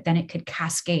way that then it could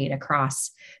cascade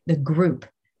across the group.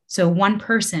 So one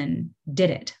person did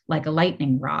it like a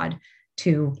lightning rod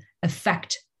to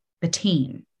affect the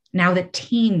team. Now the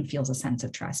team feels a sense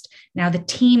of trust. Now the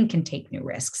team can take new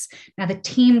risks. Now the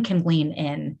team can lean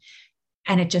in.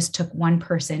 And it just took one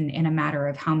person in a matter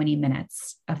of how many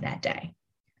minutes of that day.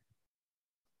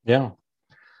 Yeah.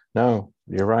 No,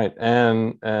 you're right.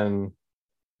 And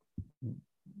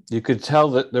you could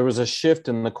tell that there was a shift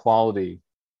in the quality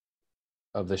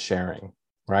of the sharing,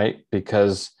 right?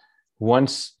 Because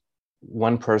once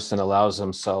one person allows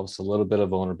themselves a little bit of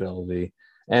vulnerability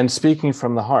and speaking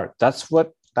from the heart,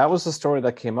 that was the story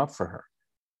that came up for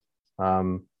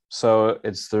her. So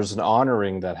there's an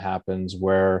honoring that happens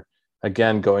where,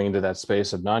 again, going into that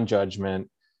space of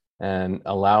non-judgment and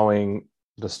allowing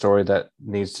the story that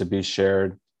needs to be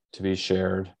shared to be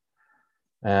shared.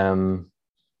 And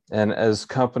as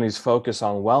companies focus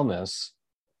on wellness,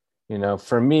 you know,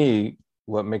 for me,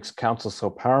 what makes counsel so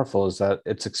powerful is that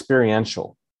it's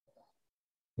experiential.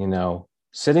 You know,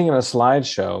 sitting in a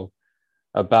slideshow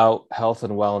about health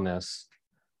and wellness,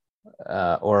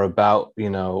 or about, you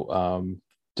know,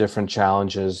 different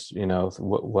challenges, you know,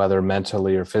 whether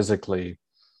mentally or physically,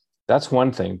 that's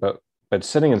one thing. But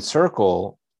sitting in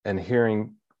circle and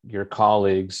hearing your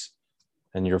colleagues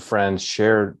and your friends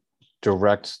share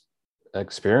direct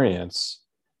experience,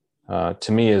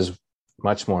 to me, is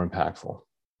much more impactful.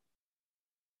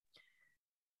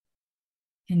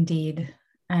 Indeed.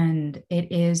 And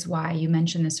it is why you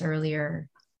mentioned this earlier,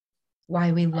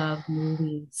 why we love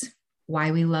movies,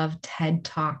 why we love TED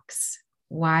Talks,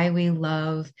 why we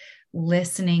love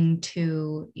listening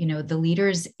to, you know, the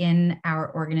leaders in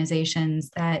our organizations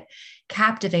that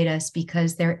captivate us,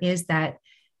 because there is that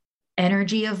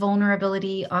energy of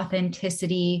vulnerability,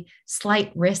 authenticity,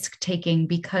 slight risk taking,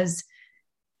 because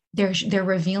they're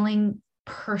revealing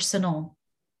personal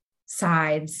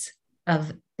sides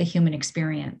of the human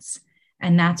experience,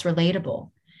 and that's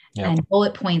relatable. Yep. And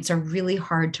bullet points are really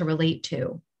hard to relate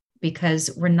to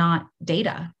because we're not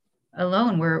data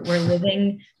alone. We're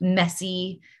living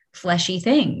messy, fleshy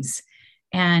things,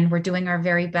 and we're doing our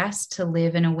very best to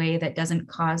live in a way that doesn't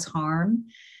cause harm,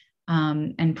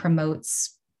 and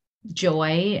promotes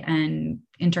joy and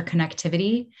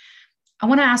interconnectivity. I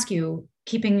want to ask you,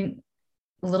 keeping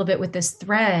a little bit with this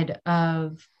thread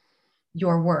of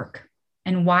your work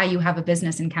and why you have a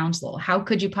business in counsel. How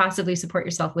could you possibly support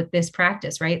yourself with this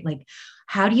practice, right? Like,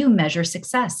 how do you measure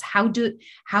success? How do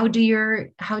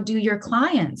your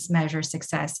clients measure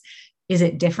success? Is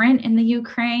it different in the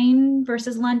Ukraine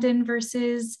versus London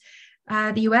versus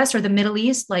the US or the Middle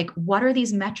East? Like, what are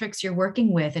these metrics you're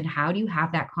working with, and how do you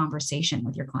have that conversation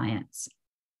with your clients?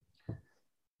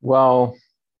 Well,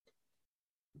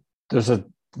 there's a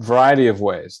variety of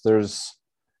ways. There's,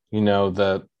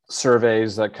 the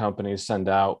surveys that companies send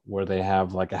out where they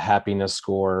have like a happiness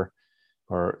score,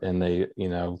 and they,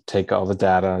 take all the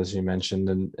data, as you mentioned,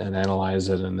 and analyze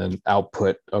it and then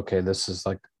output, okay, this is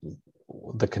like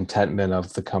the contentment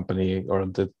of the company or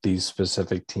these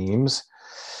specific teams.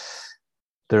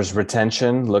 There's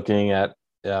retention, looking at,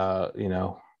 are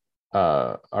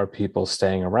people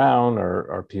staying around,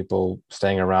 or are people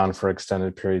staying around for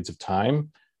extended periods of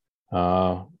time?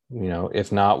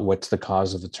 If not, what's the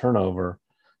cause of the turnover?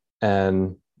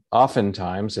 And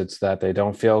oftentimes it's that they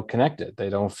don't feel connected. They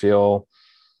don't feel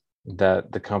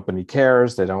that the company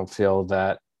cares. They don't feel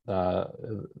that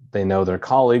they know their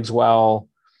colleagues well,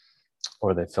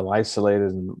 or they feel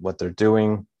isolated in what they're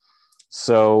doing.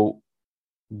 So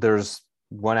there's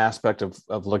one aspect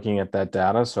of looking at that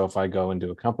data. So if I go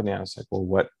into a company, I was like,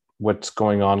 well, what's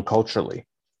going on culturally?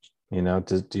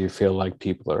 Do you feel like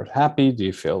people are happy? Do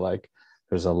you feel like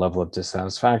there's a level of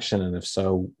dissatisfaction? And if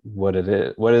so, what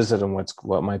is it, and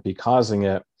what might be causing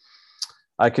it?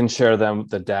 I can share them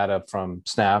the data from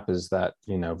Snap is that,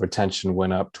 retention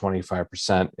went up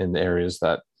 25% in the areas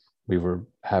that we were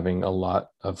having a lot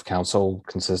of counsel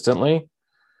consistently.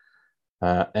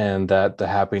 And that the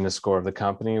happiness score of the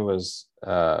company was,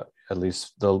 at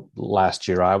least the last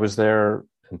year I was there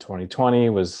in 2020,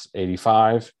 was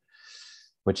 85,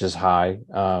 which is high.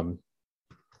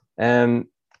 And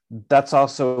that's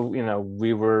also,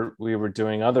 we were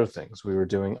doing other things. We were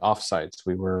doing offsites.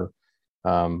 We were,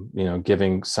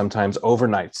 giving sometimes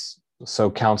overnights.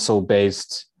 So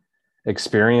counsel-based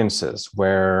experiences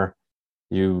where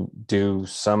you do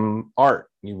some art.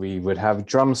 We would have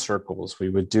drum circles. We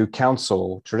would do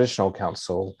counsel, traditional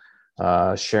counsel,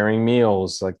 sharing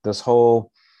meals, like this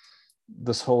whole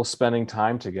spending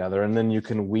time together. And then you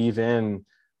can weave in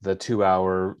the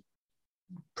 2-hour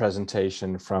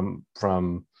presentation from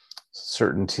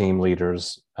certain team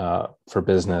leaders for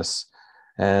business,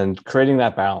 and creating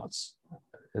that balance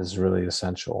is really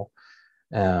essential.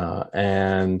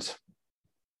 And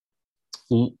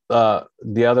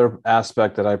the other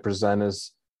aspect that I present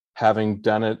is, having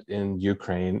done it in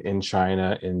Ukraine, in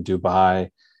China, in Dubai,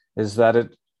 is that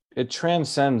it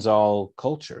transcends all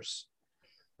cultures.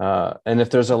 And if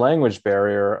there's a language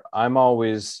barrier, I'm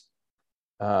always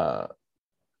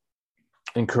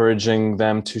encouraging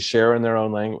them to share in their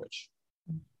own language.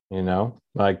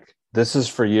 Like, this is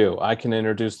for you. I can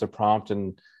introduce the prompt,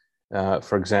 and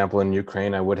for example, in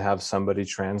Ukraine, I would have somebody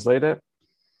translate it,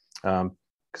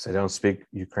 because I don't speak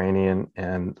Ukrainian,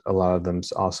 and a lot of them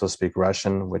also speak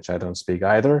Russian, which I don't speak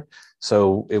either.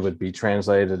 So it would be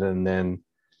translated, and then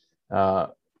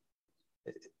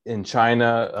in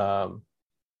China,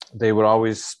 they would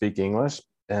always speak English,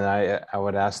 and I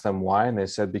would ask them why, and they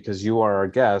said, because you are our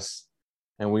guests,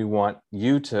 and we want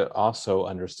you to also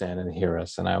understand and hear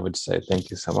us. And I would say,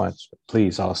 thank you so much.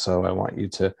 Please, also, I want you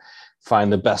to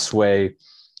find the best way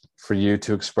for you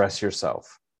to express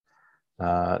yourself.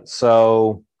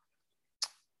 So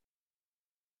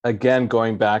again,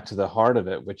 going back to the heart of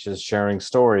it, which is sharing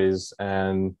stories.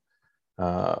 And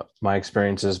my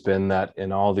experience has been that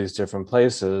in all these different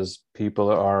places, people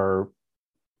are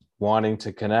wanting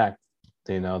to connect.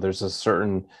 There's a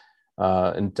certain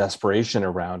desperation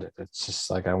around it. It's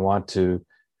just like, I want to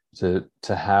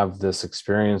have this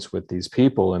experience with these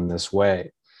people in this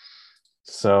way.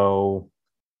 So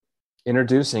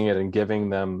introducing it and giving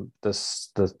them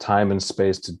the time and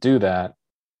space to do that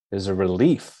is a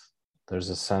relief. There's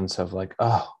a sense of like,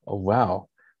 oh wow.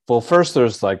 Well, first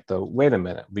there's like wait a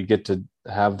minute, we get to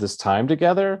have this time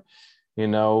together,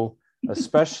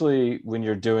 especially when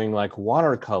you're doing like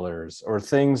watercolors or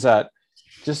things that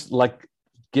just like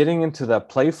getting into that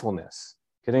playfulness,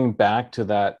 getting back to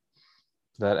that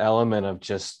element of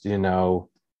just,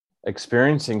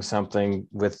 experiencing something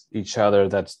with each other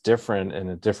that's different in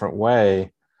a different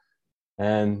way.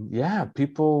 And yeah,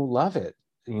 people love it.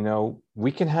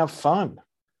 We can have fun.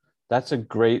 That's a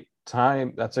great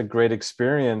time. That's a great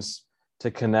experience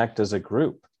to connect as a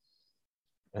group.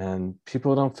 And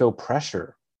people don't feel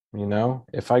pressure.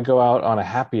 If I go out on a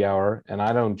happy hour and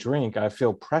I don't drink, I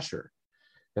feel pressure.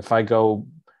 If I go,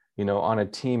 on a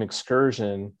team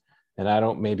excursion and I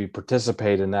don't maybe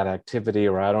participate in that activity,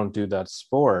 or I don't do that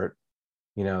sport,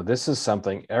 this is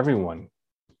something everyone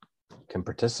can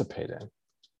participate in.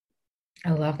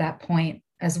 I love that point,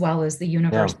 as well as the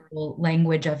universal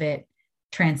language of it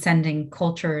transcending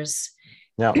cultures.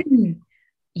 Yeah.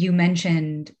 You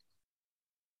mentioned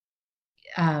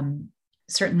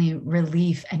certainly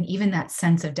relief and even that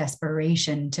sense of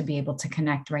desperation to be able to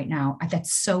connect right now.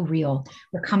 That's so real.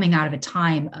 We're coming out of a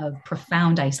time of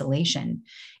profound isolation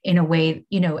in a way,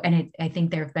 and I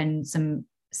think there have been some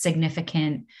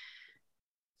significant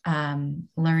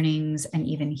learnings and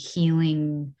even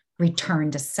healing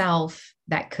return to self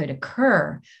that could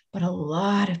occur. But a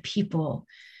lot of people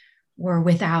were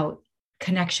without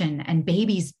connection, and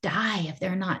babies die if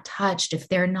they're not touched, if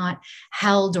they're not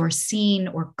held or seen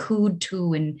or cooed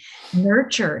to and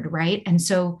nurtured, right? And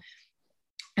so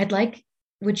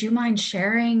would you mind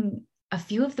sharing a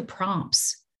few of the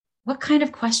prompts? What kind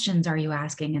of questions are you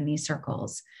asking in these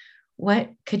circles?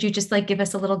 What could you just give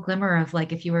us a little glimmer of,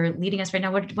 if you were leading us right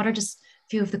now, what are just a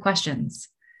few of the questions?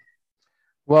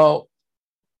 Well,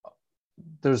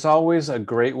 there's always a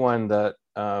great one that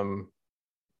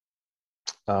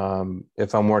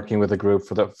if I'm working with a group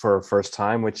for a first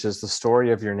time, which is the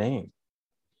story of your name,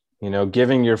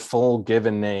 giving your full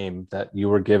given name that you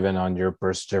were given on your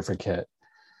birth certificate,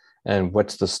 and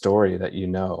what's the story that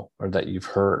or that you've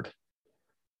heard.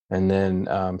 And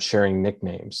then sharing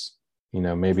nicknames,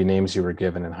 maybe names you were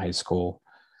given in high school.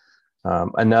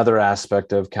 Another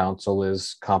aspect of counsel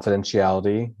is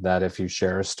confidentiality, that if you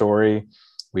share a story,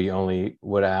 we only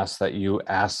would ask that you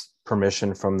ask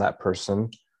permission from that person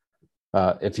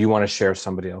if you want to share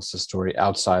somebody else's story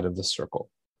outside of the circle.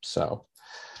 So,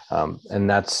 and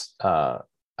that's,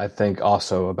 I think,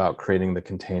 also about creating the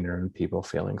container and people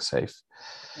feeling safe.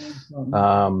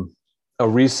 A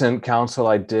recent counsel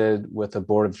I did with a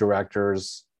board of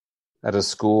directors at a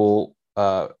school,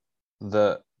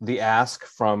 the ask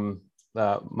from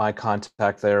my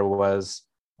contact there was,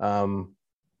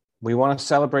 we want to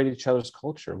celebrate each other's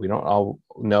culture. We don't all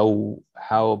know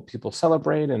how people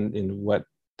celebrate and in what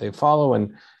they follow.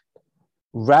 And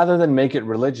rather than make it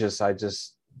religious, I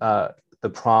just, the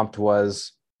prompt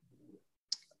was,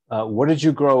 where did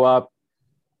you grow up?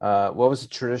 What was the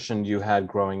tradition you had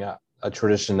growing up? A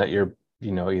tradition that you're,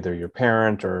 either your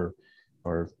parent or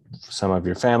some of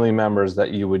your family members that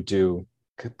you would do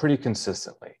pretty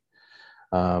consistently.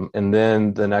 And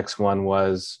then the next one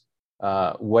was,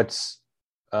 what's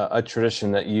a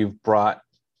tradition that you've brought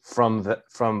from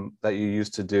that you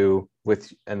used to do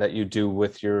with, and that you do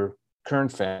with your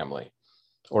current family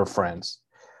or friends.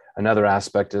 Another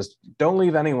aspect is don't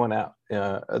leave anyone out.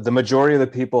 The majority of the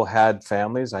people had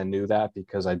families. I knew that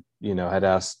because I, had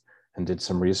asked and did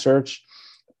some research,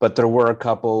 but there were a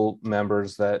couple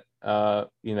members that,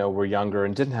 were younger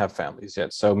and didn't have families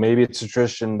yet. So maybe it's a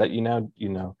tradition that,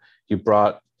 you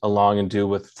brought along and do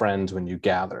with friends when you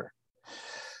gather.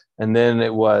 And then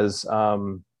it was,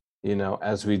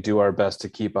 as we do our best to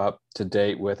keep up to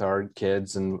date with our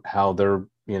kids and how they're,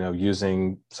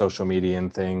 using social media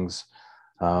and things.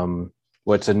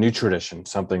 What's a new tradition,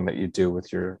 something that you do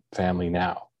with your family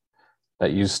now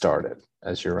that you started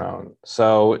as your own?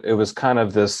 So it was kind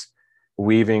of this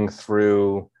weaving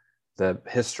through the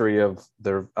history of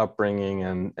their upbringing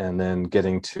and then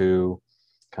getting to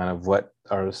kind of what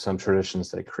are some traditions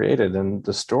they created. And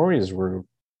the stories were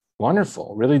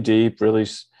wonderful, really deep, really,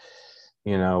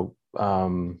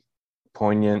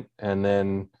 poignant. And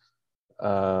then,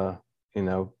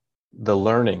 the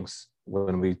learnings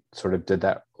when we sort of did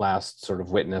that last sort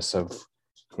of witness of,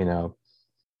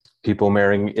 people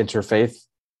marrying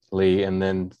interfaithly and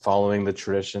then following the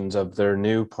traditions of their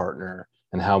new partner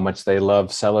and how much they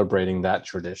love celebrating that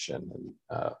tradition.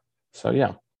 So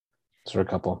yeah, those are a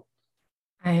couple.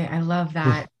 I love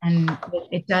that. And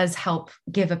it does help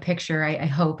give a picture. I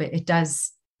hope it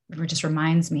does. It just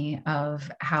reminds me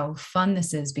of how fun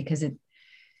this is, because it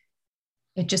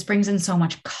just brings in so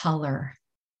much color.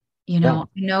 I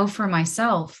know for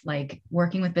myself,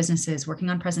 working with businesses, working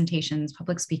on presentations,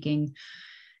 public speaking,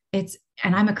 and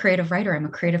I'm a creative writer. I'm a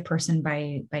creative person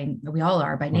we all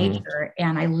are by nature.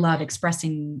 And I love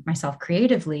expressing myself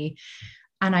creatively.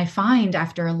 And I find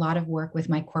after a lot of work with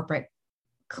my corporate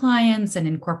clients and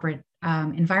in corporate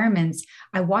environments,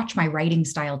 I watch my writing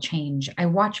style change. I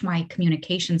watch my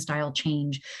communication style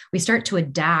change. We start to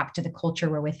adapt to the culture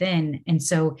we're within. And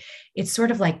so it's sort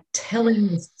of like tilling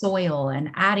the soil and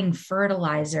adding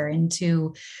fertilizer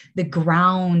into the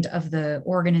ground of the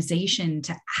organization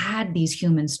to add these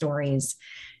human stories.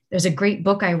 There's a great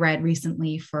book I read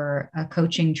recently for a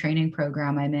coaching training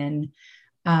program I'm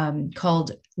in,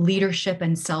 called Leadership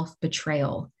and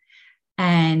Self-Betrayal.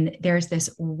 And there's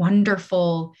this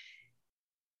wonderful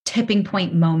tipping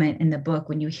point moment in the book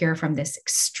when you hear from this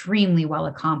extremely well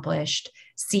accomplished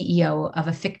CEO of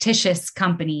a fictitious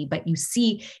company, but you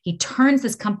see he turns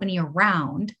this company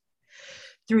around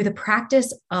through the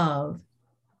practice of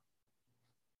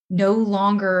no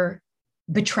longer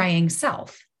betraying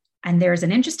self. And there's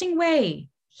an interesting way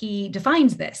he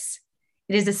defines this.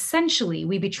 It is essentially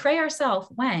we betray ourselves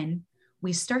when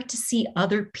we start to see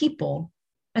other people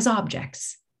as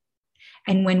objects.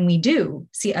 And when we do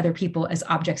see other people as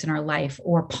objects in our life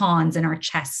or pawns in our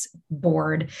chess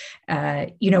board,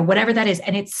 whatever that is,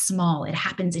 and it's small, it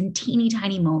happens in teeny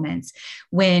tiny moments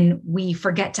when we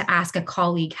forget to ask a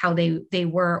colleague how they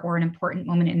were, or an important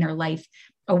moment in their life,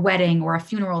 a wedding or a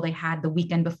funeral they had the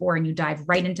weekend before, and you dive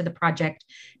right into the project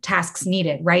tasks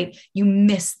needed, right? You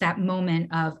miss that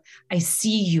moment of, I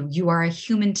see you, you are a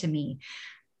human to me.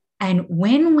 And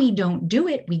when we don't do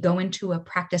it, we go into a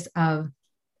practice of,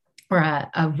 or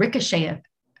a ricochet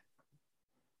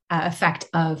effect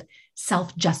of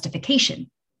self-justification.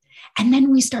 And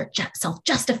then we start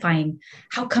self-justifying.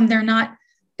 How come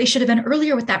they should have been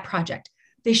earlier with that project.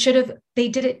 They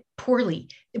did it poorly.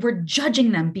 We're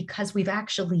judging them because we've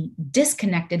actually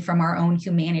disconnected from our own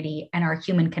humanity and our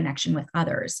human connection with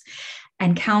others.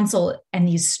 And counsel and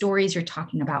these stories you're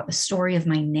talking about, the story of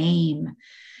my name,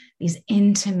 these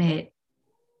intimate,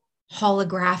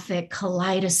 holographic,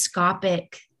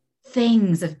 kaleidoscopic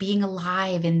things of being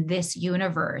alive in this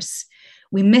universe,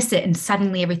 we miss it, and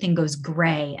suddenly everything goes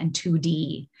gray and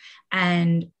 2D.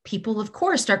 And people, of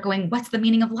course, start going, what's the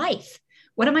meaning of life?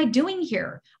 What am I doing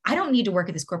here? I don't need to work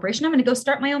at this corporation. I'm going to go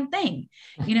start my own thing.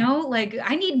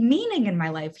 I need meaning in my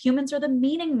life. Humans are the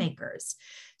meaning makers.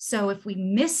 So if we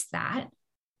miss that,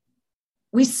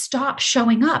 we stop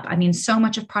showing up. I mean, so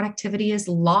much of productivity is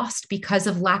lost because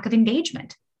of lack of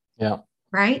engagement. Yeah.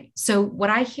 Right? So what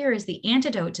I hear is the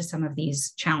antidote to some of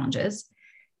these challenges.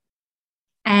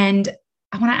 And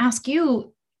I want to ask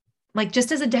you,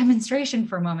 just as a demonstration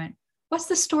for a moment, what's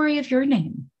the story of your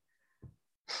name?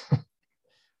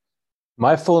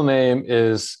 My full name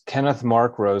is Kenneth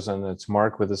Mark Rosen. It's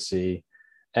Mark with a C.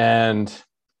 And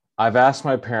I've asked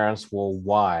my parents, well,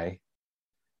 why?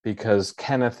 Because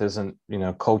Kenneth isn't,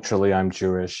 culturally, I'm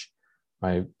Jewish.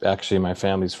 My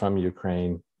family's from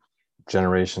Ukraine,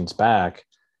 generations back,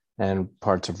 and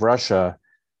parts of Russia.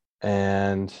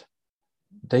 And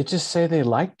they just say they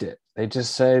liked it. They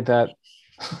just say that,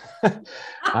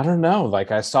 I don't know,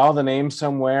 I saw the name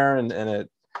somewhere and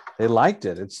they liked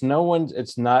it. It's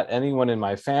not anyone in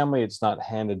my family. It's not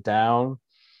handed down.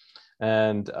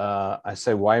 And I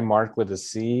say, why Mark with a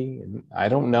C? And I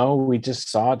don't know. We just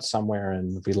saw it somewhere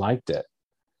and we liked it.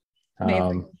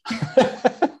 And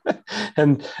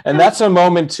that's a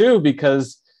moment too,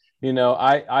 because,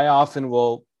 I often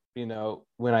will,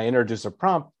 when I introduce a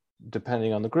prompt,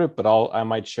 depending on the group, but I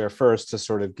might share first to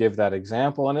sort of give that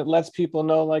example. And it lets people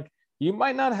know, you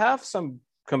might not have some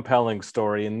compelling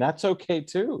story, and that's okay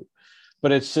too.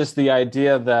 But it's just the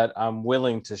idea that I'm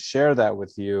willing to share that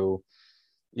with you,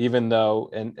 even though,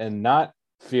 and not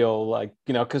feel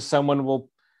because someone will,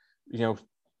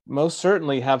 most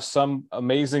certainly have some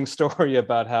amazing story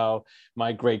about how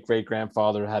my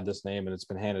great-great-grandfather had this name and it's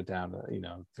been handed down,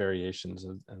 variations,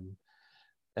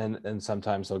 and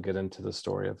sometimes they'll get into the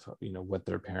story of, what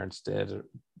their parents did.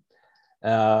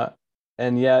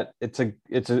 And yet it's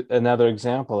another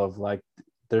example of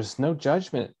there's no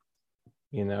judgment.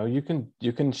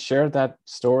 You can share that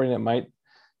story, and it might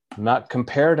not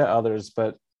compare to others,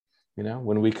 but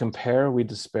when we compare, we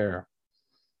despair.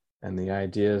 And the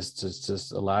idea is to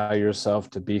just allow yourself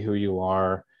to be who you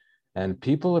are, and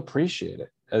people appreciate it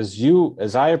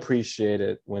as I appreciate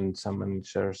it when someone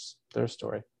shares their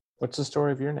story. What's the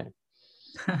story of your name?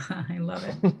 I love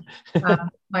it.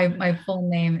 My full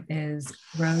name is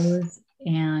Rose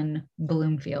Ann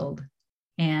Bloomfield.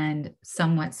 And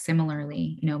somewhat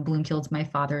similarly, Bloomfield's my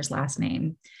father's last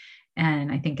name.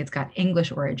 And I think it's got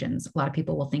English origins. A lot of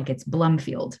people will think it's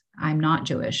Blumfield. I'm not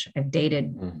Jewish. I've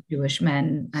dated Jewish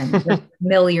men. I'm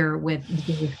familiar with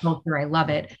Jewish culture. I love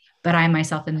it. But I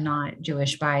myself am not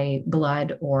Jewish by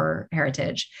blood or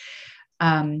heritage.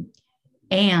 Anne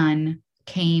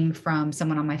came from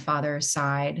someone on my father's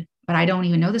side, but I don't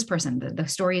even know this person. The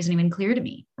story isn't even clear to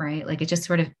me, right? It's just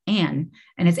sort of Anne,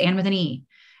 and it's Anne with an E.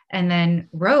 And then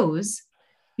Rose,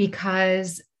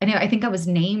 because I think I was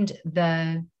named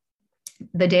the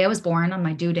day I was born on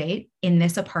my due date in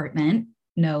this apartment,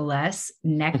 no less,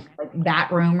 that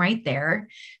room right there,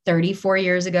 34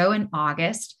 years ago in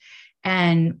August.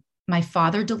 And my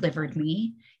father delivered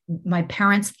me. My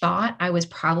parents thought I was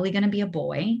probably going to be a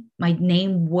boy. My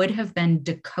name would have been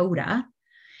Dakota.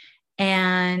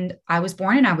 And I was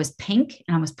born and I was pink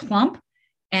and I was plump.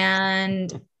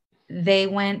 And they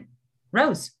went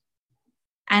rose.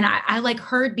 And I like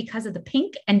heard because of the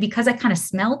pink and because I kind of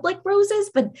smelled like roses.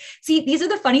 But see, these are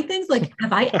the funny things. Like,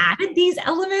 have I added these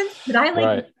elements? Did I like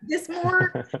Right. this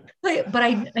more? But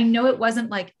I know it wasn't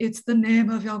like, it's the name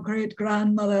of your great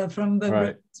grandmother from the Right.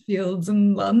 rose fields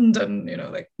in London,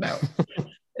 like, no,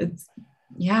 it's,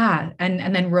 yeah.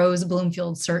 And then Rose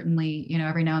Bloomfield, certainly,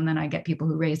 every now and then I get people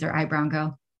who raise their eyebrow and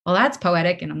go, well, that's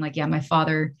poetic. And I'm like, yeah, my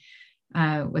father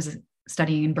was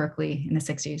studying in Berkeley in the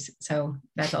 60s. So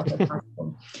that's also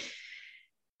possible.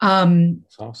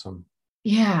 That's awesome.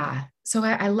 Yeah. So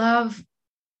I love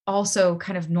also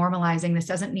kind of normalizing. This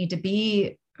doesn't need to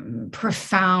be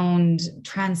profound,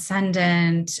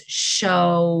 transcendent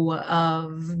show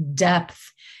of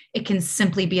depth. It can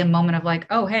simply be a moment of like,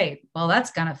 oh, hey, well,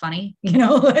 that's kind of funny,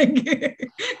 like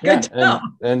good to know.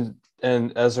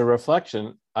 And as a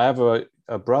reflection, I have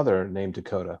a brother named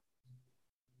Dakota.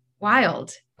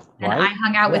 Wild. And Right? I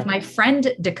hung out with my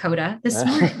friend Dakota this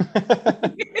morning.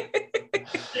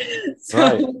 So,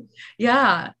 right.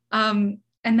 yeah. And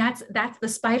that's the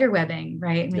spider webbing,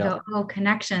 right? And we go, oh,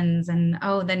 connections, and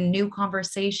then new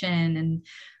conversation. And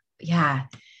yeah.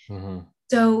 Mm-hmm.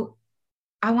 So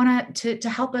I want to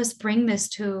help us bring this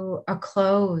to a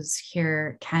close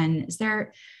here, Ken. Is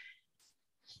there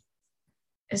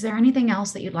anything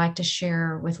else that you'd like to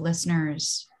share with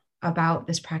listeners about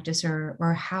this practice,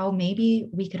 or how maybe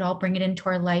we could all bring it into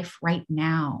our life right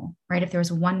now, right? If there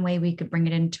was one way we could bring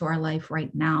it into our life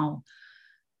right now,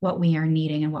 what we are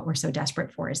needing and what we're so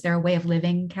desperate for. Is there a way of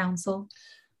living counsel?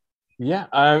 Yeah.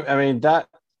 I mean, that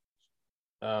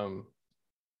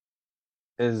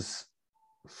is,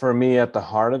 for me, at the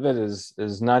heart of it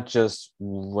is not just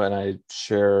when I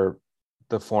share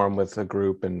the form with a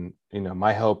group, and,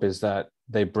 my hope is that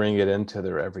they bring it into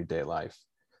their everyday life.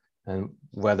 And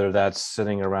whether that's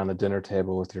sitting around the dinner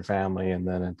table with your family, and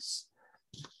then it's,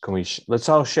 let's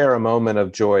all share a moment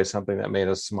of joy, something that made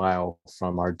us smile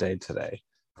from our day today,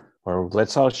 or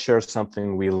let's all share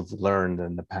something we've learned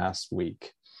in the past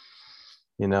week.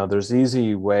 There's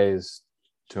easy ways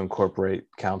to incorporate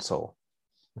counsel.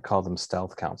 We call them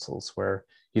stealth counsels, where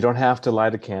you don't have to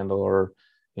light a candle or,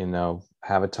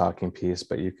 have a talking piece,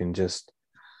 but you can just,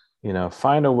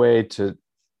 find a way to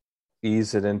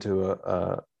ease it into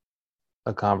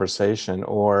a conversation.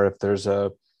 Or if there's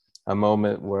a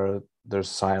moment where there's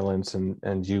silence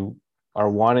and you are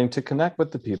wanting to connect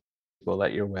with the people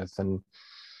that you're with, and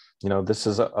this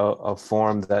is a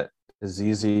form that is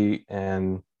easy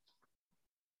and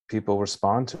people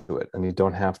respond to it, and you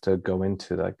don't have to go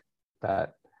into like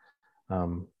that,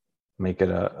 make it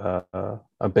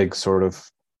a big sort of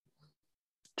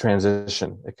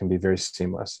transition. It can be very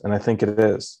seamless, and I think it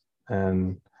is.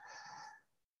 And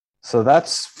so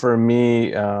that's, for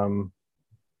me,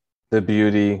 the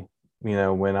beauty,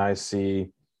 when I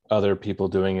see other people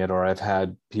doing it, or I've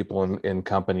had people in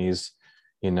companies,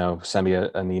 send me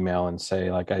an email and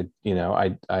say, like, I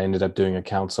ended up doing a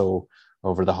counsel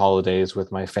over the holidays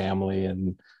with my family,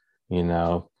 and,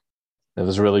 it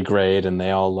was really great and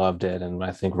they all loved it. And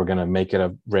I think we're going to make it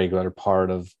a regular part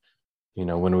of,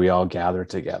 when we all gather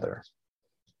together.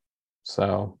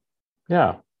 So,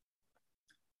 yeah.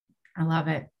 I love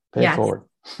it. Pay it forward.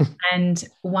 And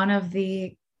one of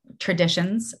the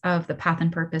traditions of the Path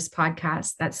and Purpose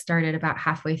podcast that started about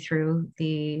halfway through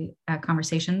the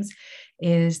conversations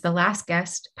is the last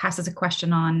guest passes a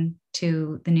question on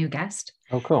to the new guest.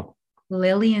 Oh, cool.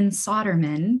 Lillian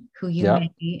Soderman, who you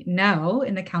may know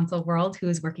in the counsel world, who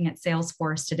is working at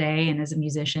Salesforce today and is a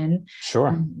musician,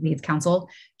 sure, leads counsel.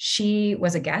 She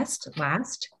was a guest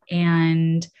last,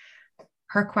 and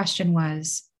her question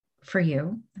was for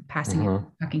you, passing it,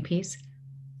 talking piece.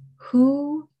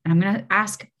 Who, and I'm going to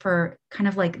ask for kind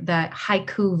of like the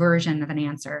haiku version of an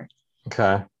answer.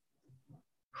 Okay.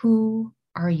 Who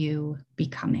are you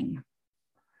becoming?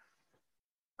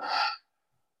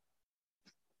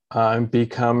 I'm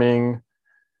becoming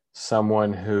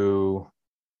someone who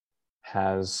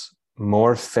has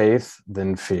more faith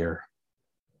than fear.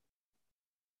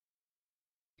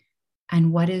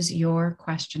 And what is your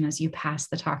question as you pass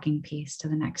the talking piece to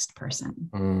the next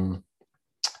person?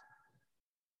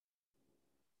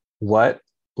 What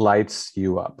lights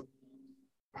you up?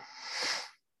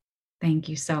 Thank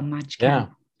you so much, Ken. Yeah.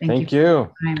 Thank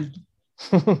you. For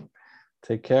your time.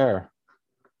 Take care.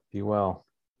 Be well.